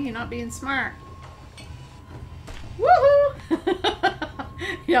 Granny, you're not being smart. Woohoo!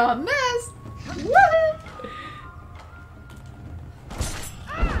 You missed! Woohoo!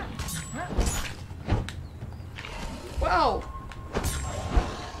 Whoa!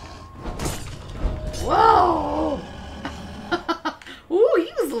 Whoa! Ooh,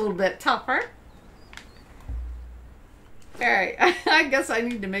 he was a little bit tougher. Alright, I guess I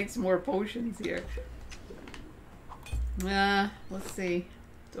need to make some more potions here. Let's see.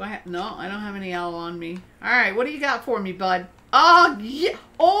 Do I have... No, I don't have any aloe on me. Alright, what do you got for me, bud? Oh, yeah!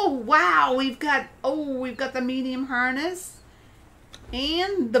 Oh, wow! We've got the medium harness.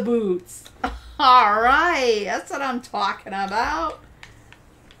 And the boots. Alright, that's what I'm talking about.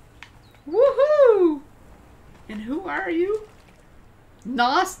 Woohoo! And who are you?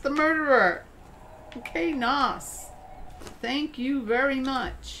 Nos the murderer. Okay, Nos. Thank you very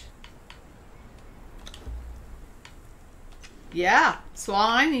much. Yeah, so all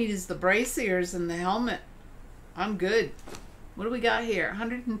I need is the braziers and the helmet. I'm good. What do we got here?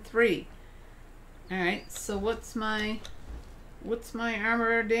 103. Alright, so what's my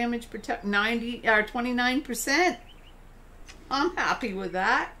armor damage protect? 90 or 29%? I'm happy with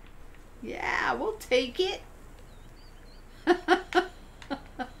that. Yeah, we'll take it.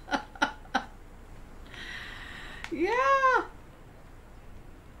 Yeah.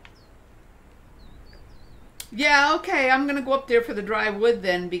 Yeah, okay, I'm gonna go up there for the dry wood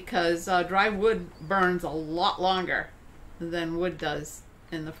then, because dry wood burns a lot longer than wood does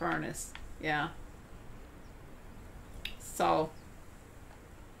in the furnace. Yeah. So,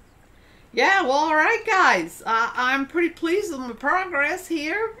 yeah, well, alright guys. I'm pretty pleased with my progress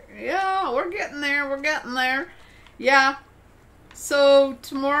here. Yeah, we're getting there, we're getting there. Yeah. So,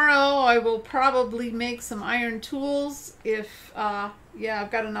 tomorrow I will probably make some iron tools if, yeah, I've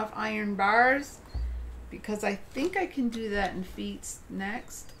got enough iron bars. Because I think I can do that in feats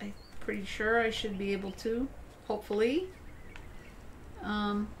next. I'm pretty sure I should be able to. Hopefully.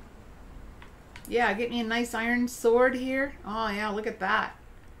 Yeah, get me a nice iron sword here. Oh yeah, look at that.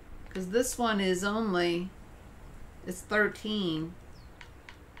 Because this one is only... It's 13.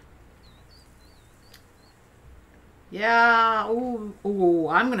 Yeah, ooh, ooh,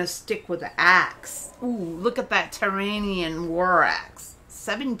 I'm going to stick with the axe. Ooh, look at that Terranian war axe.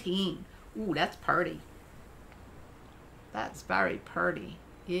 17. Ooh, that's pretty. That's very pretty.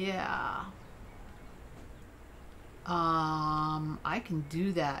 Yeah. I can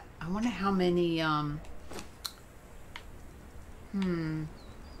do that. I wonder how many,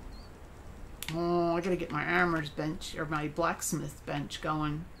 Oh, I gotta get my armor's bench, or my blacksmith bench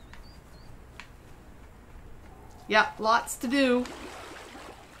going. Yep, lots to do.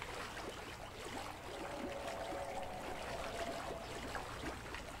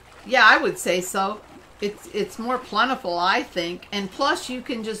 Yeah, I would say so. It's more plentiful, I think, and plus you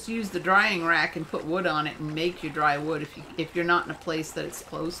can just use the drying rack and put wood on it and make your dry wood if you're not in a place that it's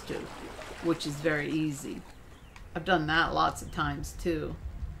close to, which is very easy. I've done that lots of times too.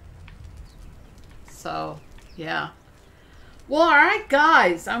 So, yeah. Well, alright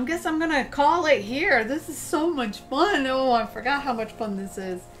guys, I guess I'm gonna call it here. This is so much fun. Oh, I forgot how much fun this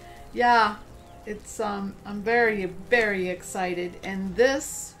is. Yeah, it's, I'm very, very excited. And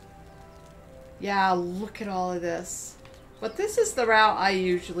this, yeah, look at all of this. But this is the route I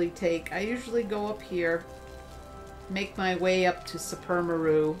usually take. I usually go up here, make my way up to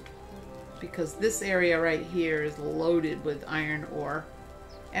Supermaru, because this area right here is loaded with iron ore.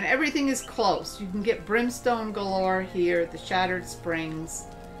 And everything is close. You can get brimstone galore here at the Shattered Springs.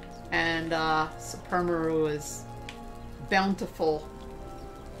 And Supermaru is bountiful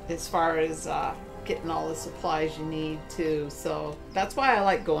as far as getting all the supplies you need too. So that's why I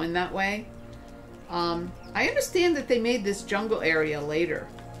like going that way. I understand that they made this jungle area later,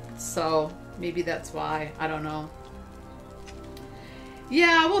 so maybe that's why. I don't know.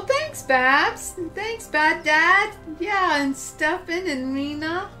 Yeah, well, thanks, Babs. Thanks, Bad Dad. Yeah, and Stefan and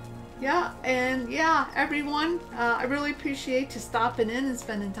Rena. Yeah, and yeah, everyone. I really appreciate you stopping in and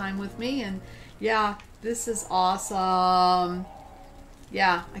spending time with me. And yeah, this is awesome.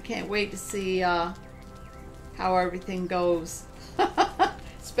 Yeah, I can't wait to see how everything goes.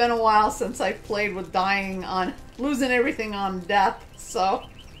 It's been a while since I played with losing everything on death. So,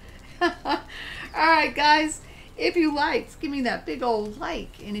 alright, guys. If you liked, give me that big old like.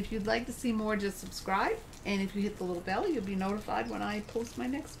 And if you'd like to see more, just subscribe. And if you hit the little bell, you'll be notified when I post my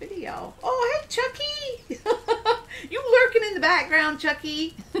next video. Oh, hey, Chucky! You lurking in the background,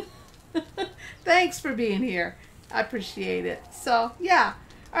 Chucky. Thanks for being here. I appreciate it. So, yeah.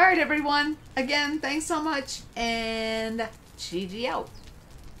 All right, everyone. Again, thanks so much. And GG out.